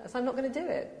I'm not going to do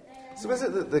it. So is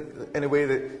it that in a way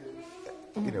that,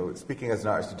 you know, speaking as an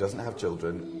artist who doesn't have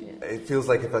children, it feels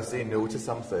like if I say no to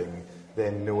something,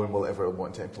 then no one will ever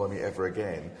want to employ me ever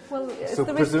again. Well, it's so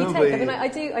the risk you presumably... take. I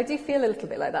mean, I do feel a little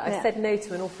bit like that. I've said no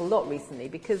to an awful lot recently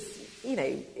because, you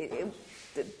know,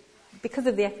 because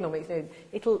of the economics, you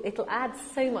know, it'll add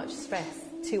so much stress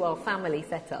to our family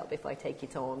setup if I take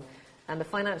it on, and the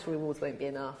financial rewards won't be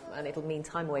enough, and it'll mean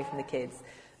time away from the kids.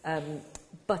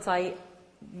 But I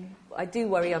do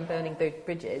worry I'm burning both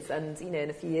bridges, and, you know, in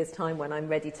a few years' time when I'm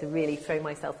ready to really throw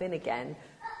myself in again,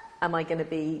 am I going to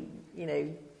be, you know,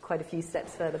 quite a few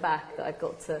steps further back that I've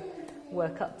got to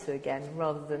work up to again,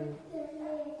 rather than,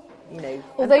 you know...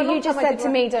 Although you just said to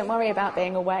me, don't worry about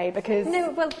being away, because...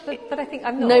 No, well, but I think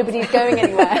I'm not. Nobody's going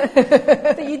anywhere.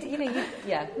 But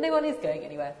no one is going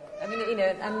anywhere. I mean, you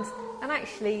know, and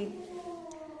actually...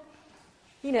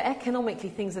 You know, economically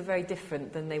things are very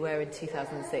different than they were in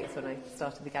 2006 when I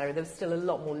started the gallery. There was still a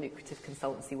lot more lucrative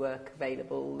consultancy work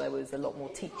available. There was a lot more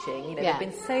teaching. You know, there have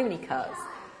been so many cuts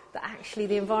that actually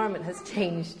the environment has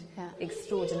changed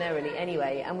extraordinarily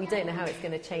anyway, and we don't know how it's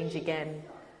going to change again,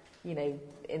 you know,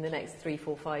 in the next 3,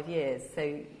 4, 5 years. So,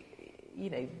 you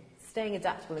know, staying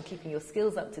adaptable and keeping your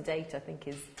skills up to date, I think,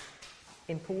 is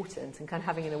important, and kind of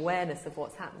having an awareness of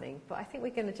what's happening. But I think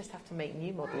we're going to just have to make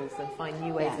new models and find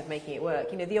new ways of making it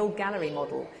work. You know, the old gallery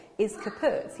model is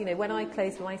kaput. You know, when I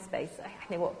closed my space, I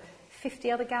know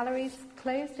 50 other galleries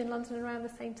closed in London around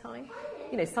the same time.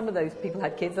 You know, some of those people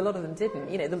had kids, a lot of them didn't.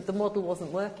 You know, the model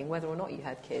wasn't working whether or not you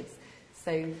had kids.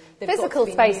 So physical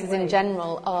spaces in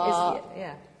general are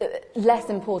less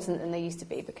important than they used to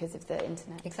be because of the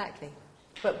internet. Exactly.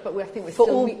 But I think we're for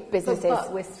still all businesses.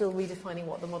 But we're still redefining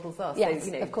what the models are. Yes, so,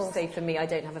 you know, of course. Say for me, I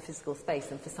don't have a physical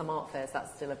space, and for some art fairs,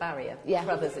 that's still a barrier. Yeah.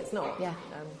 For others, it's not. Yeah.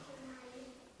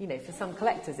 You know, for some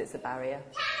collectors, it's a barrier.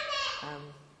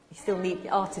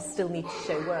 Artists still need to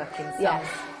show work in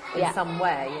some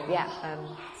way. And,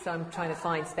 so I'm trying to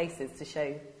find spaces to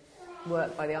show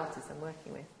work by the artists I'm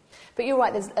working with. But you're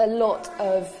right, there's a lot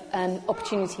of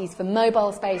opportunities for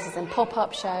mobile spaces and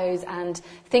pop-up shows and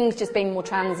things just being more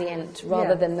transient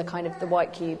rather than the kind of the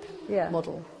white cube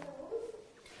model.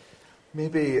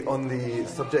 Maybe on the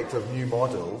subject of new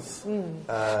models,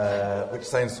 which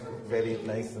sounds very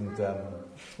nice and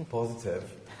positive,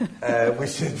 we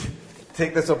should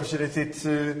take this opportunity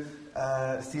to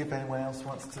see if anyone else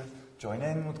wants to join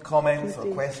in with comments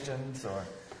or questions or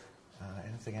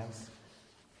anything else.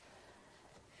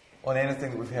 On anything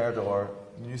that we've heard or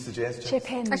new suggestions?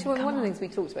 Chip in. Actually, one of the things we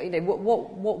talked about, you know,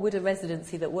 what would a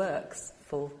residency that works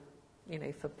for, you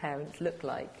know, for parents look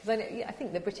like? Because I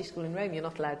think the British School in Rome, you're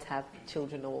not allowed to have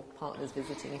children or partners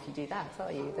visiting if you do that,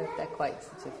 are you? They're quite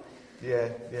sort of... Yeah,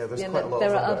 there's quite a lot.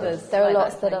 There are others. There are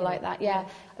lots that are like that, yeah.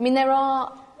 I mean, there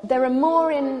are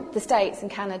more in the States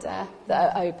and Canada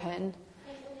that are open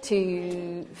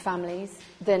to families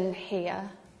than here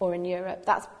or in Europe.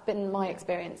 That's been my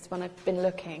experience when I've been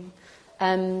looking.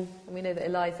 And we know that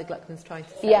Eliza Gluckman's trying to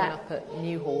set one up at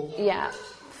Newhall. Yeah,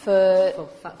 for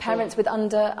parents with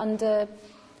under I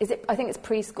think it's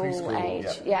preschool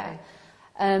age. Yeah.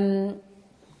 And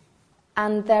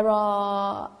I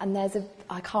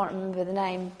can't remember the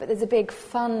name, but there's a big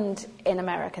fund in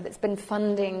America that's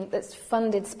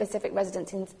funded specific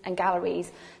residencies and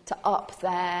galleries to up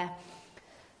their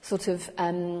sort of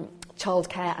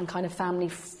childcare and kind of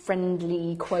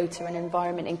family-friendly quota and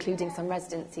environment, including some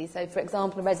residencies. So, for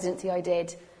example, a residency I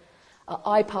did, at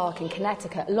iPark in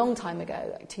Connecticut a long time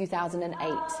ago, like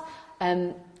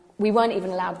 2008. We weren't even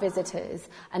allowed visitors,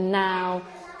 and now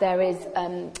there is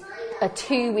a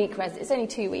 2-week residency. It's only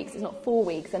 2 weeks, it's not 4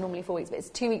 weeks, they're normally 4 weeks, but it's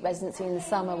a 2-week residency in the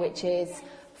summer, which is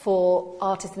for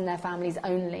artists and their families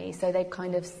only. So they've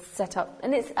kind of set up,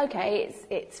 and it's okay,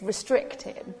 it's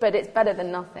restricted, but it's better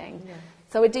than nothing. Yeah.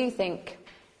 So I do think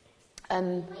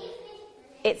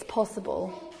it's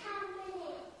possible.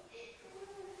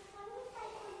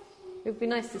 It would be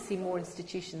nice to see more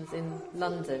institutions in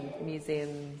London,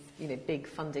 museums, big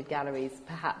funded galleries,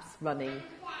 perhaps running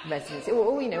residencies,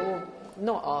 or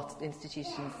not art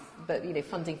institutions, but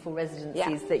funding for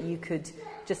residencies that you could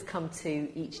just come to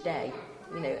each day,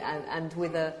 and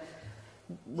with a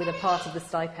part of the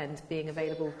stipend being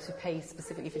available to pay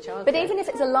specifically for childcare. But even if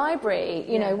it's a library,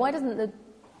 why doesn't the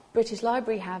British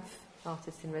Library have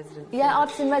artists in residence? Yeah,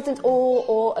 artists in residence,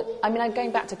 or I'm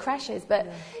going back to creches, but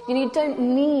you don't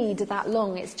need that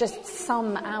long. It's just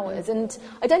some hours, and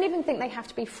I don't even think they have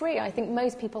to be free. I think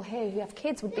most people here who have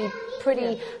kids would be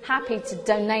pretty happy to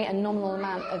donate a nominal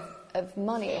amount of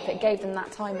money if it gave them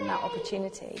that time and that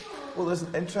opportunity. Well, there's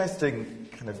an interesting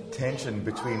kind of tension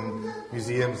between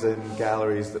museums and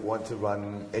galleries that want to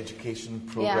run education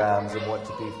programs and want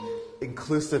to be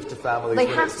inclusive to families. They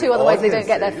have to, otherwise they don't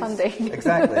get their funding.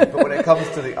 Exactly. But when it comes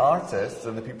to the artists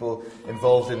and the people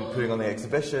involved in putting on the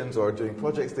exhibitions or doing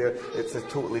projects there, it's a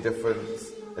totally different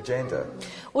agenda.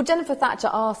 Well, Jennifer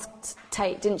Thatcher asked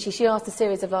Tate, didn't she? She asked a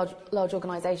series of large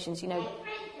organisations,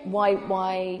 why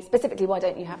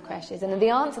don't you have creches? And the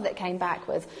answer that came back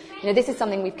was, this is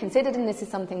something we've considered and this is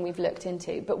something we've looked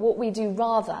into. But what we do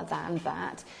rather than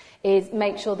that is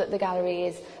make sure that the gallery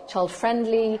is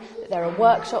child-friendly, that there are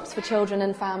workshops for children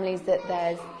and families, that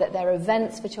there are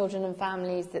events for children and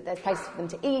families, that there's places for them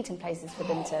to eat and places for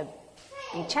them to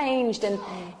be changed, and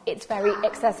it's very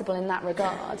accessible in that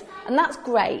regard. And that's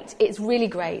great, it's really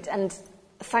great, and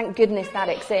thank goodness that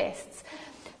exists.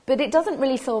 But it doesn't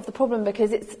really solve the problem,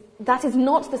 because that is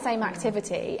not the same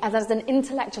activity as an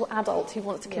intellectual adult who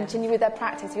wants to continue with their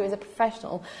practice, who is a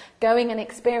professional, going and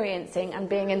experiencing and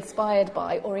being inspired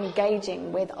by or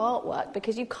engaging with artwork,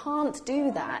 because you can't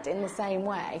do that in the same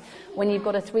way when you've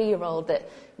got a 3-year-old that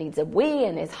needs a wee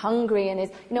and is hungry and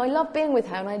is... I love being with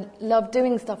her and I love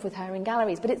doing stuff with her in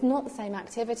galleries, but it's not the same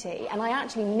activity, and I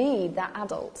actually need that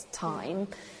adult time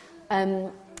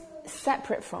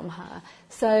separate from her.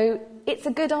 So it's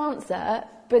a good answer,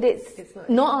 but it's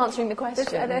not answering the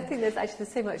question. And I think there's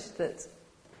so much that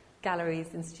galleries,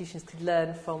 institutions could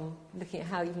learn from looking at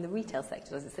how even the retail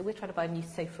sector does it. So we're trying to buy a new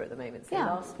sofa at the moment. So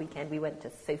last weekend we went to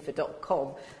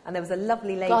sofa.com and there was a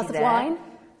lovely lady there. Glass of wine?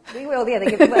 They didn't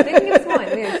give us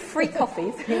wine. Free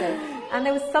coffees, And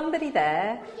there was somebody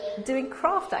there doing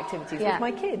craft activities with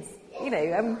my kids,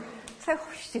 So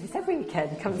we should do this every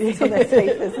weekend, come sit on their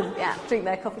sofas and drink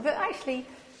their coffee. But actually,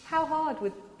 how hard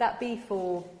would that be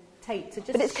for Tate to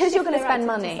just... But it's because you're going to spend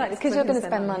money. It's because you're going to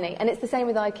spend money. And it's the same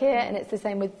with IKEA and it's the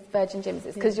same with Virgin Gyms.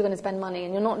 It's because you're going to spend money,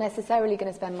 and you're not necessarily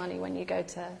going to spend money when you go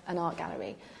to an art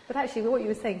gallery. But actually, what you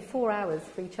were saying, 4 hours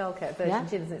free childcare at Virgin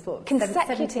Gyms, and it's what?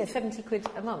 Consecutive. 70 quid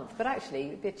a month. But actually, it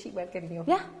would be a cheap way of getting your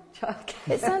childcare.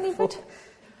 It certainly would.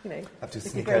 Have to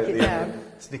sneak out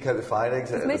the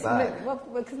findings at the back.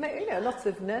 Because lots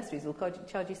of nurseries will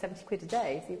charge you 70 quid a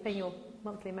day, so you're paying your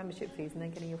monthly membership fees and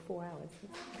then getting your 4 hours.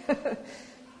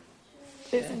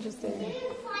 It's interesting.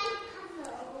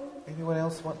 Anyone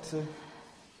else want to?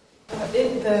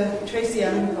 The Tracy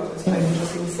Emin quote was quite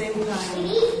interesting. At the same time,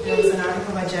 there was an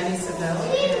article by Jenny Saville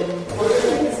in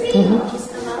Portrait magazine that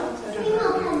just come out. I don't know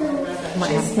if you've read that.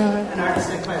 She's an artist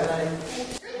I quite like.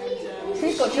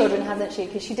 She's got children, hasn't she?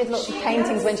 Because she did lots of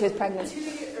paintings when she was pregnant.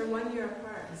 2 or 1 year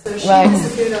apart. So she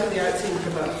disappeared off the art scene for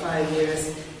about 5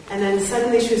 years. And then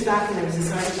suddenly she was back, and there was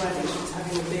this article, I think she was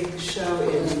having a big show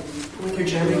with her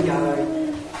German gallery.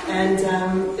 And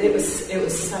it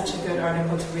was such a good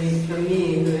article to read for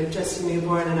me, who had just a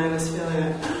newborn, and I was feeling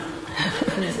it.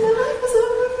 My life was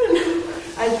over.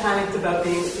 I panicked about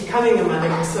becoming a mother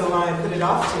for so long. I put it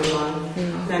off too long.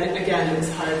 And then again, it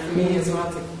was hard for me as well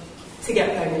to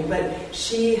get pregnant. But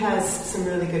she has some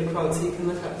really good quotes, so you can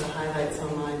look up the highlights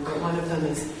online. But one of them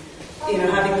is,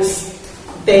 having this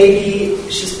baby,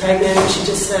 she's pregnant, she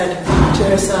just said to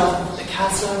herself,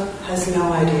 Picasso has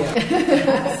no idea.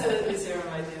 Absolutely zero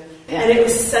idea. Yeah. And it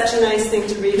was such a nice thing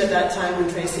to read at that time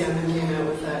when Tracy Emin came out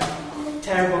with that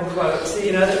terrible quote. So,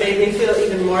 that made me feel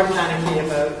even more panicky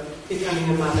about becoming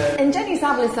a mother. And Jenny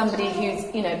Saville is somebody who's,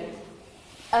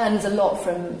 earns a lot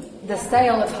from the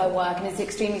sale of her work and is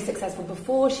extremely successful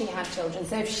before she had children.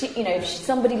 So if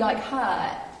somebody like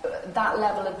her, that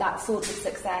level of that sort of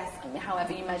success,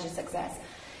 however you measure success,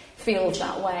 feels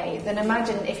that way, then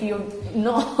imagine if you're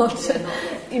not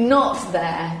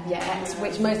there yet,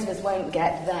 which most of us won't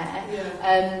get there.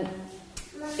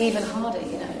 Even harder,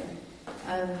 you know.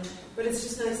 But it's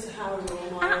just nice to have a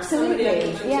role model. Absolutely.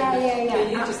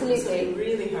 Absolutely. It's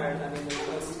really hard having them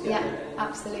close together. Yeah,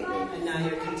 absolutely. And now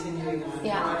you're continuing on.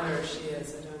 However she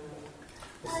is, I don't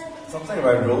know. Something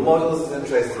around role models is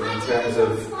interesting in terms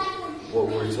of what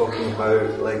we're talking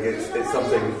about. Like it's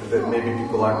something that maybe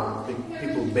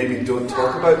people maybe don't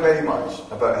talk about very much,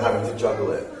 about having to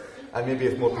juggle it. And maybe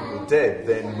if more people did,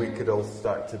 then we could all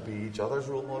start to be each other's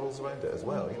role models around it as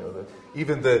well. You know,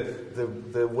 even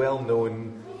the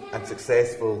well-known and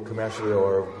successful commercially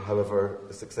or however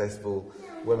successful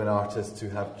women artists who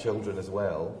have children as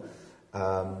well,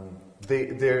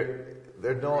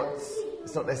 they're not.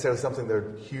 It's not necessarily something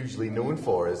they're hugely known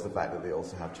for, is the fact that they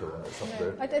also have children.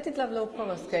 I did love Laura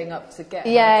Provost going up to get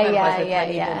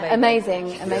Yeah. Amazing.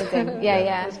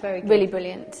 Yeah. It was very good. Really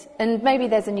brilliant. And maybe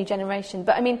there's a new generation.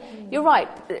 But I mean, you're right.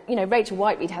 You know, Rachel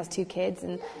Whiteread has 2 kids,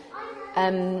 and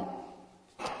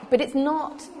but it's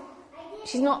not.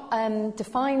 She's not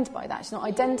defined by that. She's not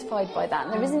identified by that.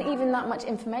 And there isn't even that much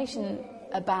information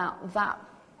about that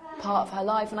part of her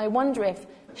life. And I wonder if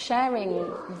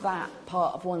sharing that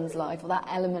part of one's life, or that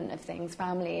element of things,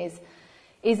 family,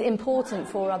 is important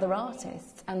for other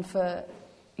artists and for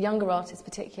younger artists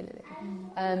particularly.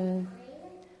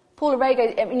 Paula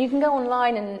Rego, I mean, you can go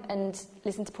online and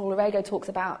listen to Paula Rego talks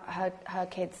about her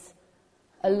kids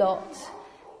a lot.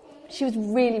 She was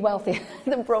really wealthy,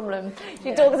 the problem.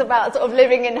 She talks about sort of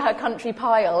living in her country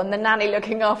pile and the nanny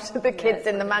looking after the kids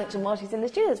in the mansion while she's in the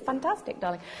studio. It's fantastic,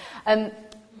 darling.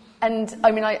 And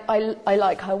I mean, I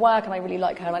like her work, and I really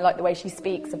like her, and I like the way she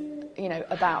speaks, you know,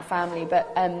 about family. But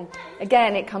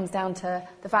again, it comes down to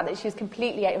the fact that she was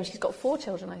completely able. She's got 4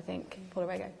 children, I think, Paula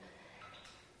Rego.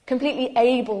 Completely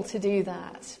able to do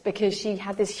that because she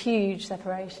had this huge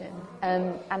separation,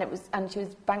 and she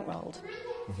was bankrolled.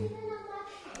 Mm-hmm.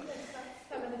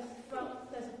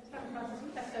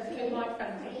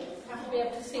 Have to be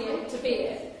able to see it to be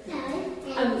it.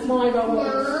 And my role model,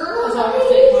 as I was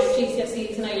doing my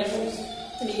GCSEs and A-levels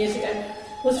many years ago,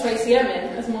 was Tracy Emin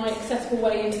as my accessible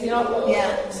way into the art world.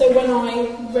 Yeah. So when I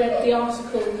read the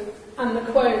article and the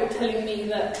quote telling me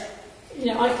that, you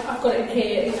know, I've got it in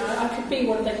here, you know, I could be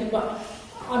one of those people, but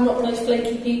I'm not one of those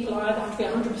flaky people. I either have to be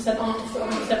 100% artist or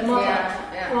 100% mother.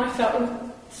 And I felt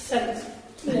incensed,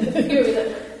 you know, the fury that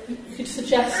you could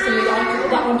suggest to me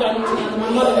that I'm diluting either my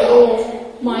mother or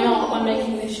my art by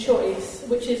making this choice,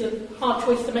 which is a hard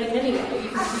choice to make anyway, even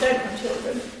if you don't have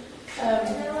children.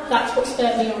 That's what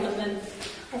spurred me on, and then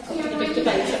I've got to a big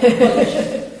debate at college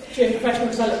during professional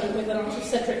development with an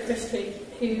artist, Cedric Christie,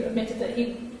 who admitted that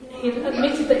he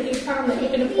found that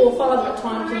he'd been a poor father at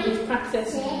times in his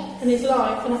practice and his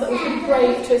life, and I thought it was really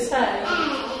brave to say.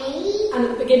 And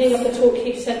at the beginning of the talk,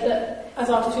 he said that as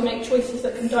artists we make choices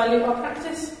that can dilute our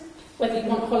practice, whether you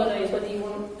want holidays, whether you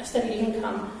want a steady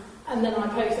income. And then I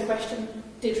posed the question,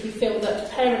 did he feel that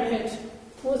parenthood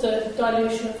was a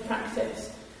dilution of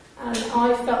practice? And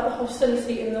I felt the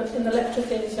hostility in the lecture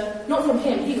theatre, not from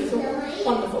him, he was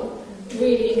wonderful,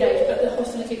 really engaged, but the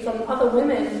hostility from other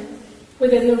women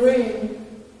within the room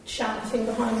shouting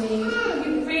behind me.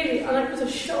 Really, and it was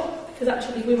a shock, because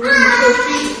actually we were immature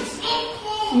students.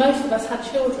 Most of us had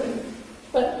children,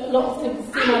 but a lot of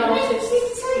the female artists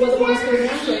were the ones who were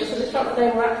younger, so it felt that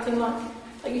they were acting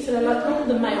like you said, like not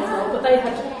the male role, but they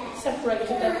had separated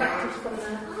their practice from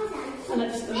there. And I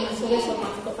just saw this one,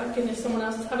 I thought, thank goodness someone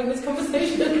else is having this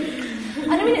conversation.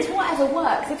 And I mean, it's whatever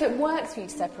works. If it works for you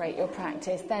to separate your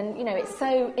practice, then, you know, it's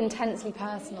so intensely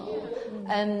personal.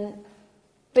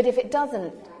 But if it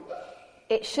doesn't,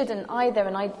 it shouldn't either.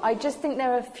 And I just think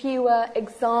there are fewer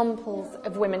examples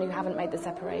of women who haven't made the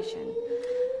separation.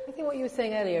 I think what you were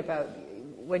saying earlier about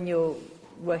when you're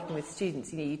working with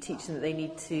students, you know, you teach them that they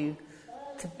need to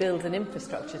build an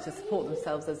infrastructure to support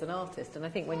themselves as an artist. And I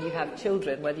think when you have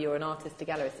children, whether you're an artist, a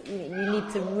gallerist, you need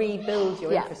to rebuild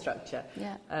your infrastructure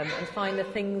and find the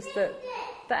things that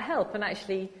help. And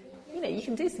actually, you know, you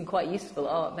can do some quite useful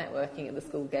art networking at the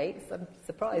school gates. I'm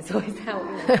surprised always how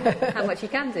much you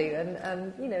can do.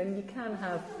 And you know, and you can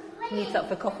meet up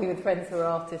for coffee with friends who are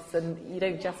artists, and you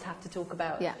don't just have to talk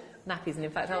about nappies. And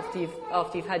in fact, after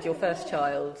you've had your first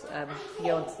child,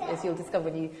 as you'll discover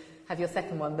when you have your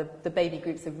second one, the baby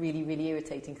groups are really, really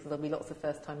irritating, because there'll be lots of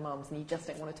first-time mums and you just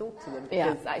don't want to talk to them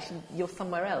because actually you're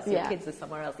somewhere else, your kids are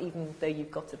somewhere else, even though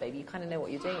you've got a baby. You kind of know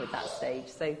what you're doing with that stage.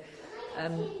 So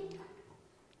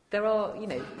there are, you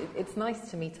know, it's nice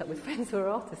to meet up with friends who are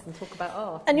artists and talk about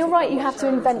art. And you're right, you have to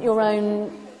invent your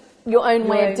own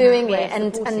way of doing it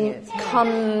and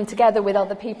come together with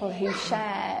other people who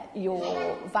share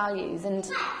your values.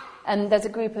 And there's a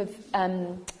group of,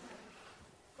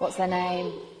 what's their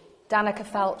name? Danica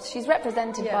Phelps. She's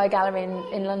represented by a gallery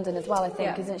in London as well, I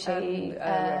think, isn't she?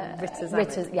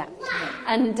 Ritter's, yeah.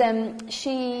 And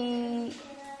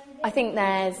I think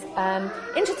there's,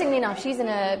 interestingly enough, she's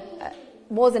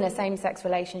was in a same-sex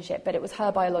relationship, but it was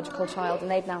her biological child, and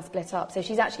they've now split up. So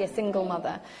she's actually a single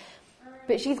mother.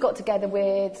 But she's got together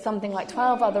with something like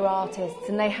 12 other artists,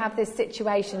 and they have this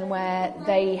situation where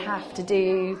they have to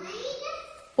do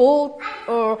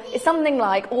it's something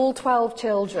like all 12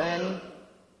 children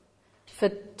for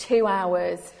 2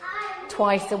 hours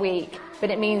twice a week, but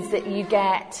it means that you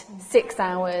get 6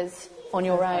 hours on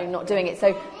your own not doing it.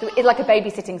 So it's like a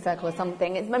babysitting circle or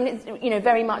something. It's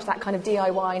very much that kind of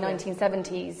DIY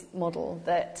 1970s model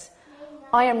that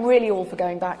I am really all for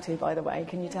going back to, by the way,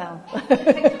 can you tell?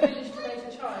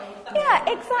 Yeah,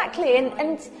 exactly.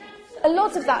 And a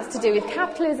lot of that's to do with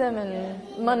capitalism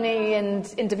and money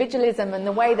and individualism and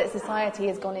the way that society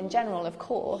has gone in general, of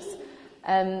course.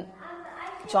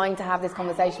 Trying to have this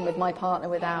conversation with my partner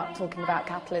without talking about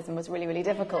capitalism was really, really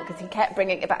difficult because he kept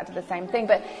bringing it back to the same thing.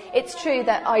 But it's true,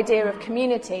 that idea of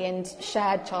community and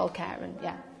shared childcare, and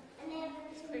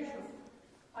it's crucial.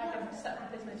 I have set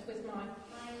up a business with my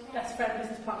best friend,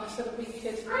 business partner, so that we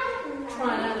could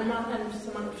try and earn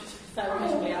some money, which is fair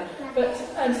miserably at, but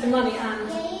earn some money and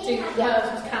do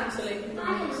hers was counselling and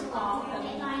art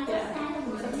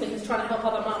and things, trying to help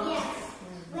other mums.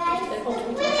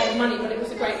 Ultimately paying money, but it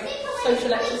was a great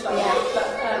social exercise. I'd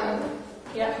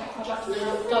like to know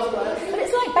how it does work. But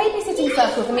it's like babysitting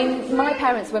circles. I mean, my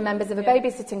parents were members of a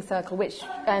babysitting circle, which,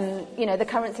 the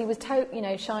currency was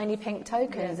shiny pink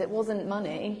tokens. It wasn't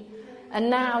money. And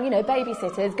now,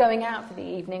 babysitters going out for the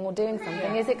evening or doing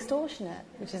something is extortionate.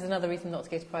 Which is another reason not to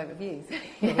go to private views.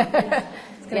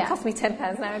 It's going to cost me £10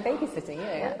 an hour in babysitting.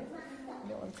 I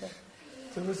don't want to.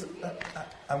 So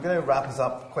I'm going to wrap us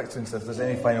up quite soon, so if there's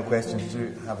any final questions,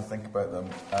 do have a think about them.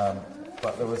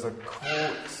 But there was a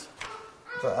quote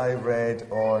that I read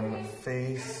on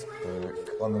the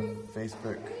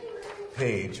Facebook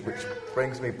page, which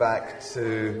brings me back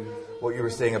to what you were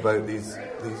saying about these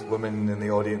women in the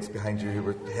audience behind you who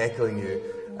were heckling you,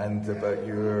 and about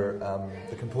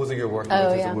the composer you're working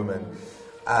with as a woman.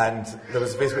 And there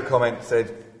was a Facebook comment that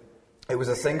said, "It was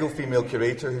a single female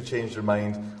curator who changed her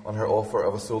mind on her offer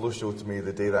of a solo show to me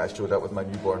the day that I showed up with my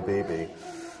newborn baby.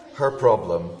 Her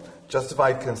problem,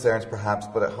 justified concerns perhaps,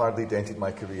 but it hardly dented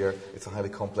my career. It's a highly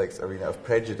complex arena of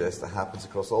prejudice that happens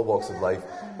across all walks of life.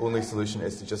 Only solution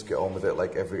is to just get on with it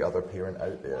like every other parent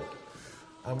out there."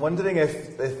 I'm wondering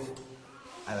if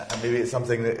and maybe it's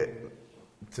something that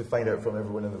to find out from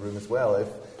everyone in the room as well,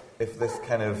 if this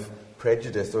kind of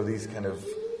prejudice or these kind of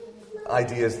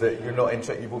ideas that you're not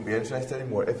you won't be interested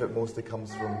anymore, if it mostly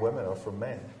comes from women or from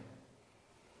men.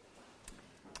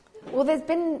 Well, there's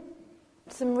been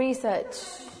some research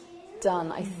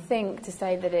done, I think, to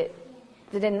say that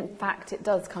in fact it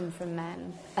does come from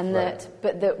men, and that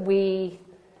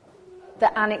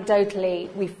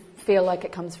anecdotally we feel like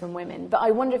it comes from women. But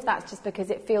I wonder if that's just because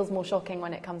it feels more shocking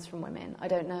when it comes from women. I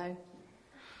don't know.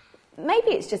 Maybe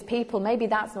it's just people. Maybe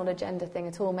that's not a gender thing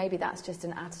at all. Maybe that's just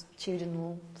an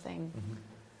attitudinal thing.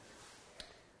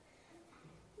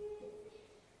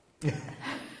 I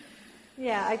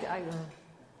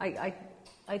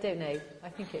don't know. I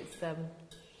think it's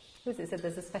who said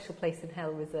there's a special place in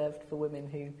hell reserved for women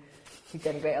who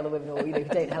denigrate other women or who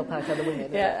don't help out other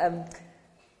women.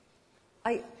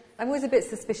 I'm always a bit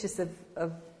suspicious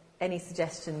of any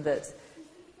suggestion that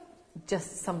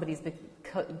just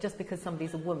because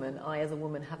somebody's a woman, I as a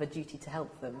woman have a duty to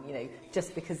help them.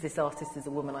 Just because this artist is a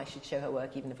woman, I should show her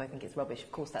work even if I think it's rubbish.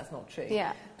 Of course, that's not true.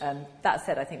 That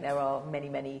said, I think there are many,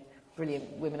 many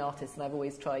brilliant women artists, and I've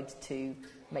always tried to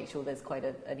make sure there's quite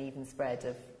an even spread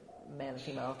of male and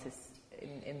female artists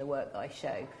in the work that I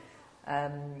show.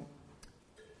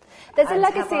 There's a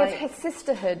legacy of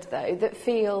sisterhood, though, that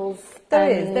feels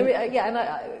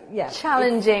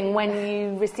challenging when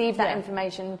you receive that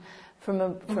information from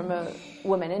a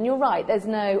woman. And you're right, there's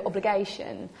no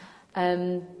obligation.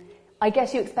 I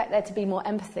guess you expect there to be more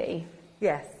empathy.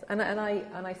 Yes, and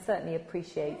I certainly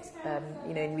appreciate,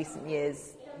 in recent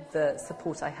years, the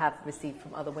support I have received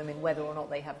from other women, whether or not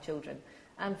they have children,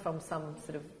 and from some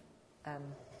sort of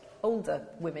older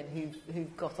women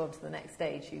who've got on to the next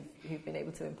stage, who've been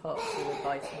able to impart their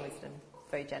advice and wisdom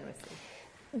very generously.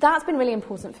 That's been really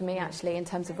important for me, actually, in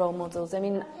terms of role models. I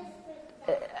mean,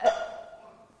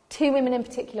 two women in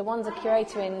particular. One's a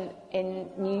curator in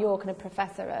New York and a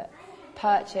professor at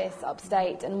Purchase,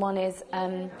 upstate, and one is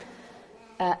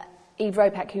Eve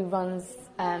Ropek, who runs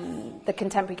the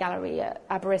Contemporary Gallery at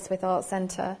Aberystwyth Arts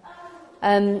Centre.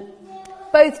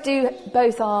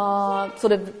 Both are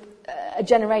sort of a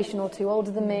generation or two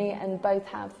older than me, and both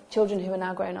have children who are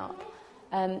now grown up.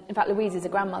 In fact, Louise is a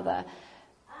grandmother.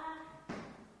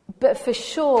 But for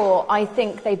sure, I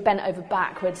think they've bent over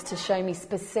backwards to show me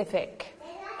specific,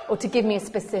 or to give me a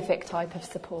specific type of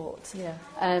support. Yeah.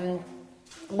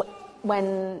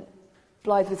 When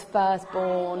Blythe was first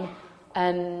born,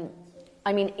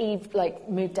 I mean, Eve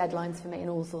moved deadlines for me and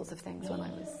all sorts of things when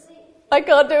I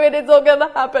can't do it, it's not going to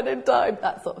happen in time,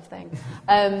 that sort of thing.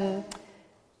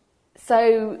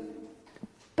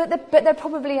 But there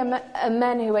probably are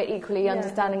men who are equally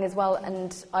understanding as well,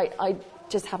 and I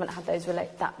just haven't had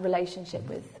that relationship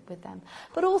with them.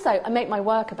 But also, I make my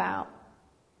work about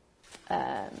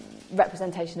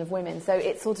representation of women, so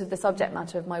it's sort of the subject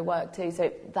matter of my work too.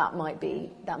 So that might be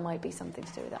something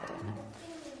to do with that. I don't know.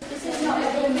 Is it not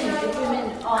women? If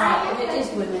women are, if it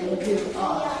is women who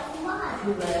are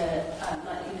the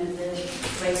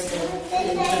race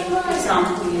for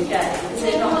example, you get, is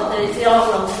it not that the art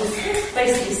world was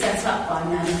basically set up by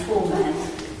men for men?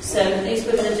 So these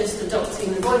women are just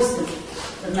adopting the voice of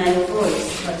the male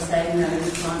voice, like saying, no,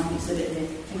 you can't exhibit it.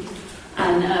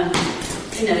 And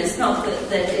it's not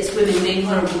that it's women being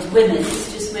horrible to women,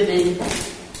 it's just women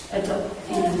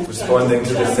responding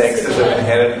to the sexism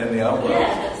inherent in the art world.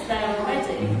 Yeah, that's there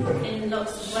already in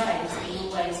lots of ways, in all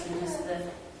ways because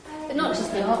But not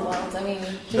just the art world, I mean...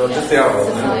 Not just the art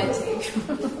world, society.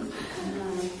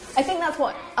 I think that's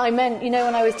what I meant, when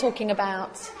I was talking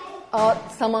about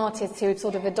some artists who have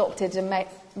sort of adopted a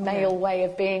male way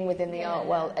of being within the art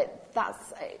world.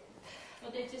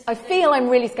 I feel I'm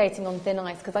really skating on thin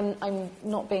ice because I'm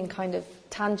not being kind of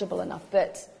tangible enough,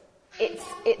 but it's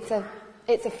a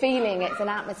feeling, it's an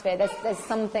atmosphere. There's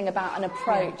something about an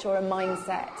approach or a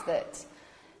mindset that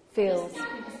feels...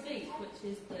 Speak, which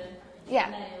is the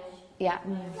yeah. male. Yeah.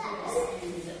 And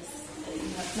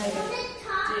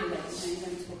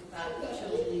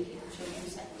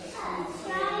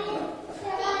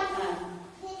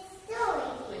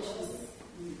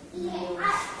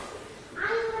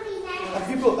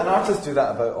artists do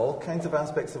that about all kinds of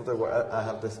aspects of their work. I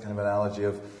have this kind of analogy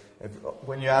of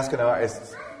when you ask an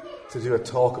artist to do a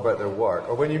talk about their work,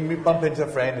 or when you bump into a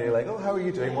friend and you're like, oh, how are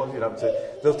you doing, what have you been up to?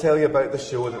 They'll tell you about the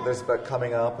show that there's about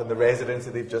coming up and the residency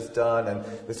they've just done and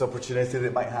this opportunity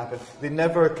that might happen. They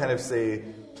never kind of say,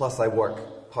 plus I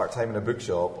work part-time in a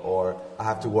bookshop, or I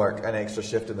have to work an extra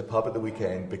shift in the pub at the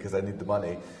weekend because I need the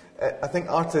money. I think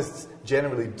artists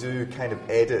generally do kind of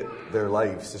edit their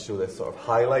lives to show this sort of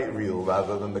highlight reel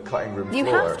rather than the cutting room floor. You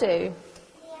have to.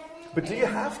 But do you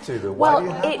have to, though? Well,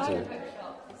 why do you have to?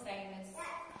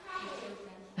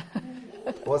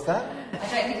 What's that? I don't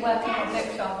think working in a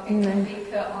bookshop can be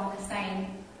put on the same...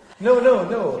 No,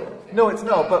 it's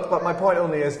not. But my point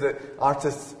only is that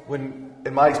artists,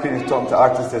 in my experience talking to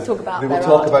artists, is they will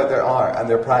talk about their art and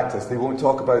their practice. They won't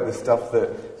talk about the stuff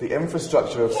that, the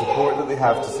infrastructure of support that they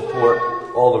have to support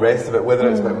all the rest of it, whether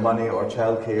it's about money or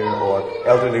childcare or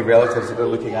elderly relatives that they're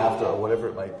looking after or whatever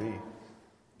it might be.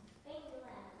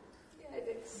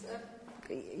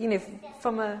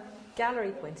 From a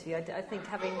gallery point of view, I think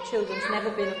having children's never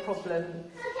been a problem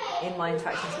in my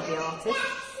interactions with the artists,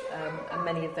 and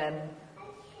many of them,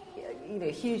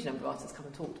 a huge number of artists come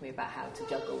and talk to me about how to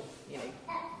juggle,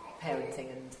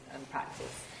 parenting and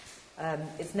practice.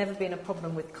 It's never been a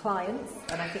problem with clients,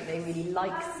 and I think they really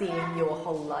like seeing your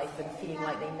whole life and feeling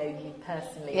like they know you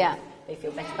personally. Yeah. They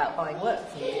feel better about buying work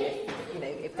from you,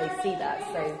 if they see that.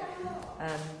 So,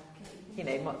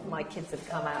 my kids have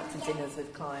come out to dinners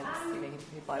with clients, who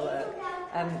buy work.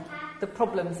 The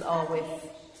problems are with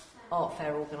art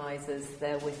fair organisers.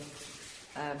 They're with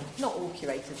not all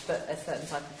curators, but a certain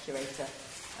type of curator,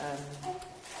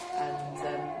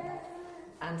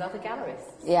 and other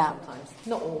gallerists. Yeah. Sometimes,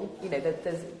 not all.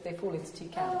 They fall into two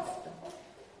camps.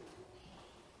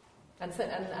 And actually,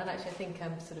 I think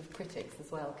sort of critics as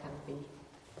well can be.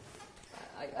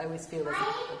 I always feel there's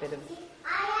a bit of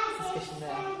suspicion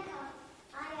there.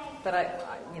 But I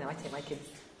take my kids.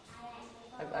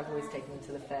 I've always taken them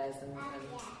to the fairs and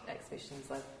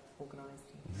exhibitions I've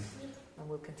organised, and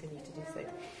will continue to do so.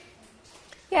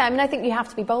 Yeah, I think you have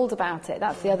to be bold about it.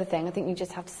 That's the other thing. I think you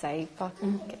just have to say,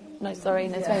 no, sorry,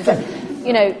 no,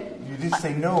 You did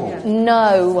say no. Yeah.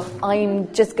 No,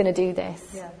 I'm just going to do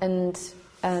this. Yeah. And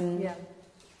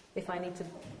if I need to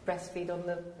breastfeed on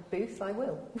the booth, I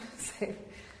will.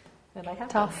 And I have.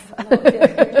 Tough.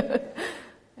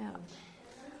 Yeah.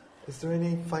 Is there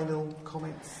any final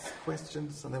comments,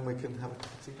 questions, and then we can have a cup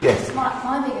of tea? Yes.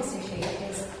 My biggest issue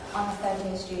is I'm a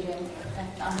third-year student,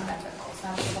 and I'm a graduate course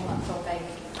now, because I'm a full baby.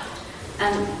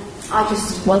 And I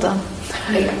just... Well done.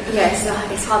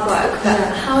 Yeah, it's hard work, but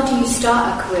how do you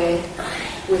start a career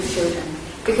with children?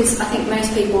 Because I think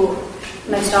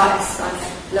most artists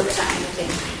I've looked at and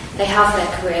everything, they have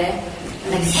their career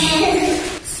and they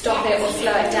stop it or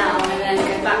slow it down and then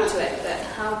go back to it. But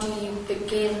how do you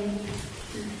begin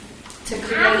to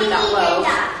create that world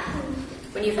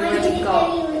when you've already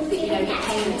got the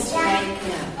payments to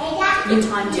make in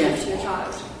time to give to your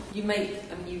child? You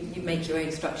make your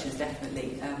own structures,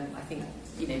 definitely. I think,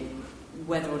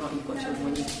 whether or not you've got children,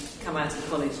 when you come out of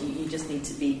college, you just need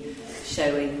to be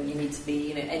showing, you need to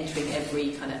be, entering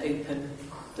every kind of open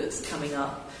that's coming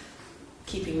up,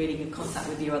 keeping really good contact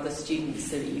with your other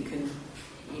students so that you can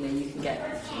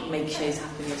make shows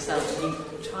happen yourself, and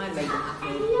you try and make them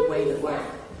happen in a way that work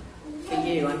for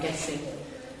you. I'm guessing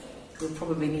you'll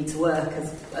probably need to work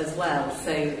as well.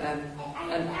 So,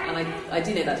 and I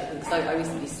do know that because I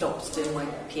recently stopped doing my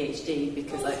PhD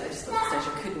because I just got to the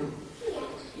stage I couldn't.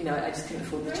 I just couldn't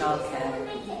afford the childcare,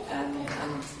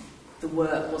 and the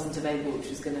work wasn't available, which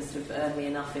was going to sort of earn me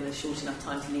enough in a short enough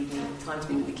time to leave me time to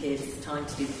be with the kids, time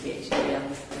to do the PhD,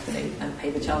 and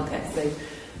pay the childcare. So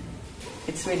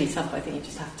it's really tough. I think you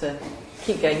just have to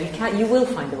keep going. You will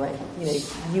find a way.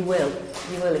 You will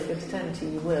if you're determined to.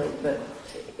 You will, but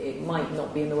it might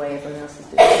not be in the way everyone else is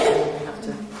doing it. You have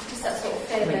to just that sort of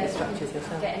fear make the structures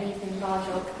yourself. Get an evening bar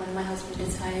job when my husband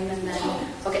is home, and then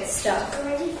I'll get stuck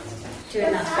doing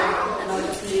that thing, and I'll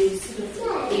just lose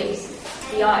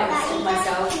the artist in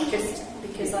myself just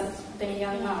because I've been a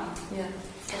young mum. Yeah.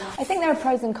 I think there are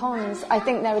pros and cons. I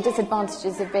think there are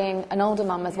disadvantages of being an older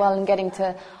mum as well, and getting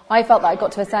to... I felt that I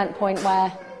got to a certain point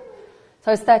where... So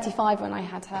I was 35 when I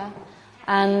had her,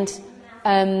 and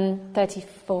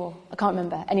 34. I can't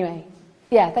remember. Anyway,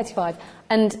 35.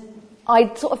 And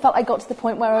I sort of felt I got to the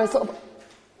point where I was sort of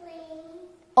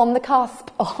on the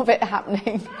cusp of it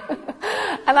happening.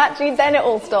 And actually then it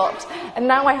all stopped. And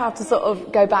now I have to sort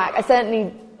of go back. I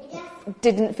certainly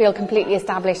didn't feel completely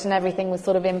established and everything was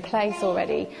sort of in place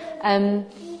already. And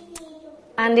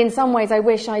in some ways I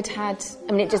wish I'd had...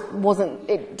 I mean,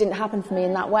 it didn't happen for me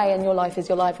in that way, and your life is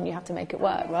your life and you have to make it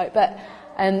work, right? But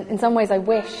in some ways I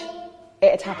wish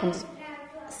it had happened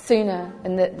sooner,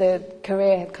 and that the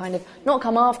career had kind of not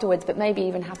come afterwards, but maybe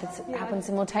even happened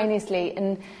simultaneously.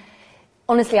 And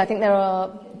honestly, I think there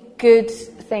are good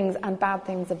things and bad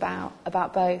things about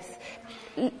both.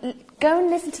 Go and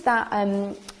listen to that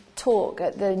talk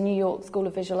at the New York School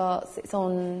of Visual Arts. It's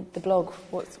on the blog.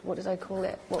 What did I call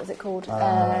it? What was it called?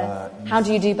 How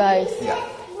do you do both? Yeah.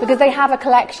 Because they have a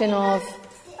collection of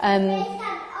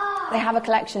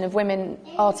women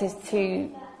artists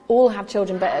who all have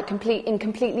children, but in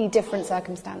completely different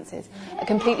circumstances, at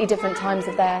completely different times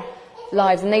of their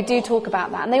lives, and they do talk about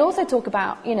that. And they also talk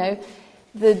about,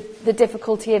 the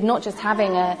difficulty of not just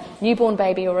having a newborn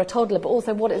baby or a toddler, but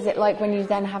also what is it like when you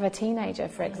then have a teenager,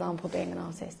 for example, being an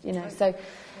artist, So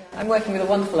I'm working with a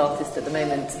wonderful artist at the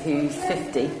moment who's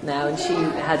 50 now, and she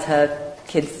had her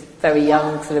kids very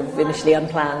young, sort of initially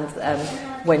unplanned,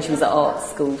 when she was at art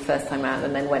school first time round,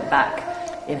 and then went back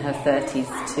in her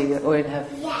 30s or in her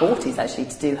 40s actually,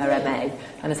 to do her MA,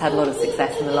 and has had a lot of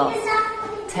success in the last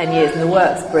 10 years, and the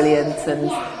work's brilliant, and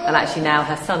actually now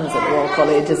her son's at the Royal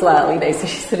College as well, so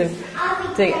she's sort of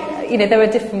doing, there are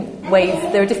different ways,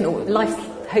 there are different, life's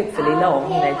hopefully long,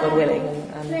 God willing,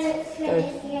 and there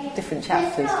are different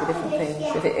chapters for different things.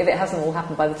 If it hasn't all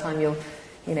happened by the time you're,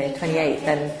 28,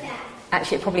 then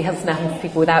actually it probably hasn't happened for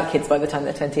people without kids by the time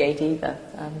they're 28 either.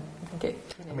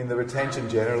 I mean, the retention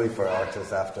generally for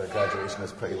artists after graduation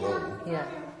is pretty low. Yeah.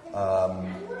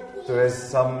 There is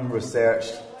some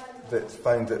research that's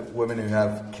found that women who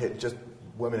have kids, just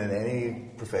women in any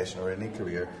profession or any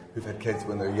career who've had kids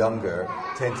when they're younger,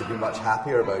 tend to be much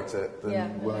happier about it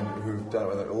than women who've done it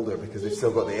when they're older, because they've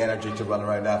still got the energy to run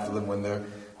around after them when they're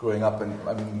growing up. And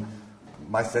I mean,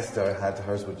 my sister had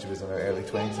hers when she was in her early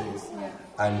 20s,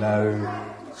 and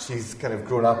now she's kind of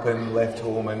grown up and left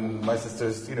home, and my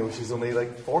sister's, she's only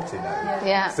like 40 now.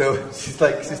 Yeah. So she's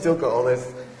still got all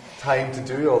this time to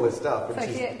do all this stuff,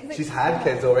 and she's had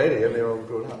kids already, and they're all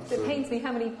grown up. It pains me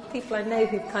how many people I know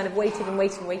who've kind of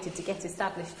waited to get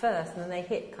established first, and then they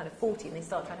hit kind of 40 and they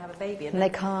start trying to have a baby, and they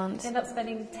can't. They end up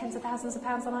spending tens of thousands of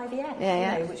pounds on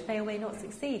IVF, which may or may not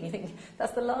succeed. And you think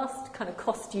that's the last kind of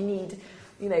cost you need,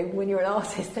 when you're an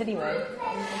artist anyway,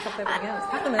 on top of everything else.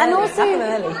 Happen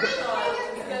early.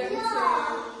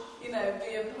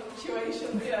 Be a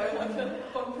punctuation, like a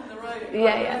bump in the road.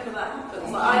 Whenever that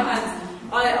happens.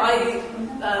 I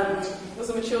was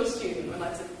a mature student when I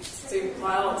did do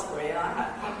my art degree, and I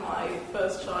had my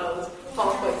first child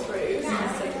halfway through, so I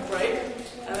had to take a break,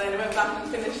 and then I went back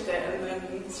and finished it, and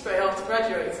then straight after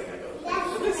graduating I got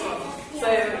for this one. So,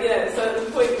 so at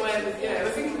the point when, I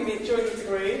was inconvenient during the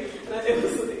degree, and then it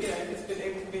was, it's been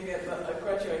inconvenient that I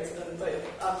graduated, and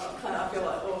I feel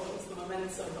like, what's the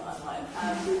momentum that I might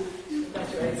have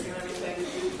graduating and everything.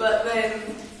 But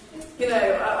then,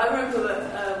 I remember that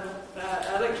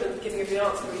a lecturer at the beginning of the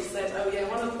arts degree said,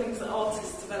 one of the things that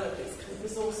artists develop is kind of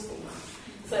resourcefulness.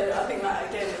 So I think that,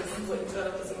 again, is what you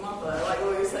develop as a mother, like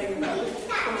what you were saying about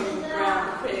coming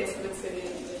around creativity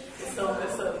and so on,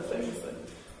 there's certain things that,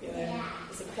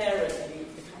 as a parent, you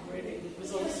become really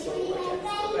resourceful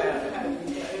about how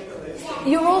you get over those things.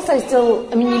 You're also still,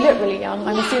 you look really young,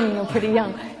 I'm assuming you're pretty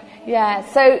young. Yeah,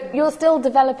 so you're still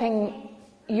developing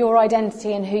your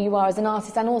identity and who you are as an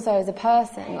artist and also as a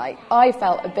person. Like, I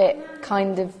felt a bit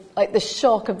kind of like the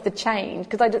shock of the change,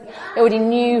 because I already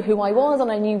knew who I was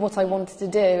and I knew what I wanted to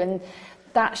do, and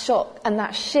that shock and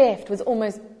that shift was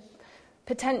almost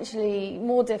potentially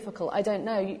more difficult. I don't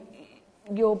know.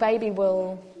 Your baby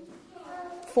will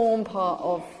form part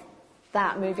of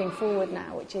that moving forward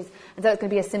now, and so it's going to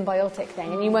be a symbiotic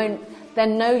thing, and you won't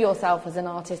then know yourself as an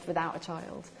artist without a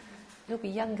child. You'll be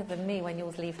younger than me when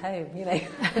yours leave home, Wow.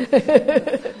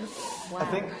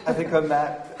 I think on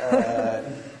that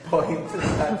point,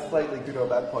 that's slightly good or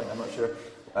bad point, I'm not sure.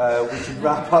 We should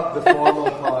wrap up the formal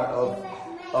part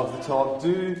of the talk.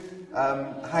 Do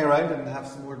hang around and have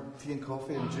some more tea and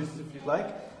coffee and juice if you'd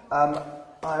like.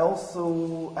 I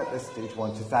also, at this stage,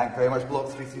 want to thank very much Block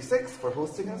 336 for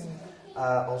hosting us.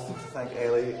 Also to thank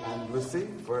Ellie and Lucy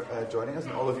for joining us,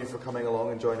 and all of you for coming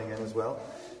along and joining in as well.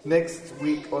 Next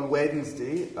week on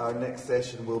Wednesday, our next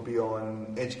session will be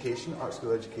on education, art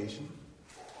school education.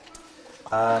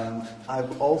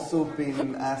 I've also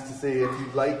been asked to say, if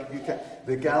you'd like,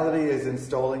 the gallery is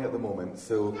installing at the moment,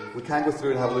 so we can go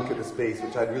through and have a look at the space,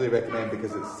 which I'd really recommend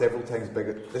because it's several times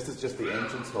bigger. This is just the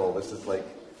entrance hall. This is like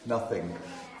nothing,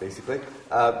 basically.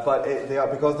 But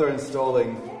because they're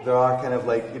installing, there are kind of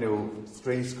like,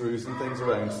 stray screws and things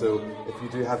around. So if you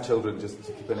do have children, just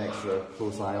to keep an extra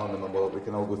close eye on them, and we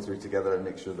can all go through together and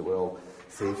make sure that we're all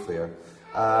safe there.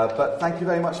 But thank you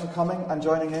very much for coming and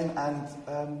joining in, and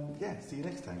see you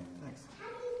next time.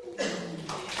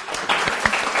 Thanks.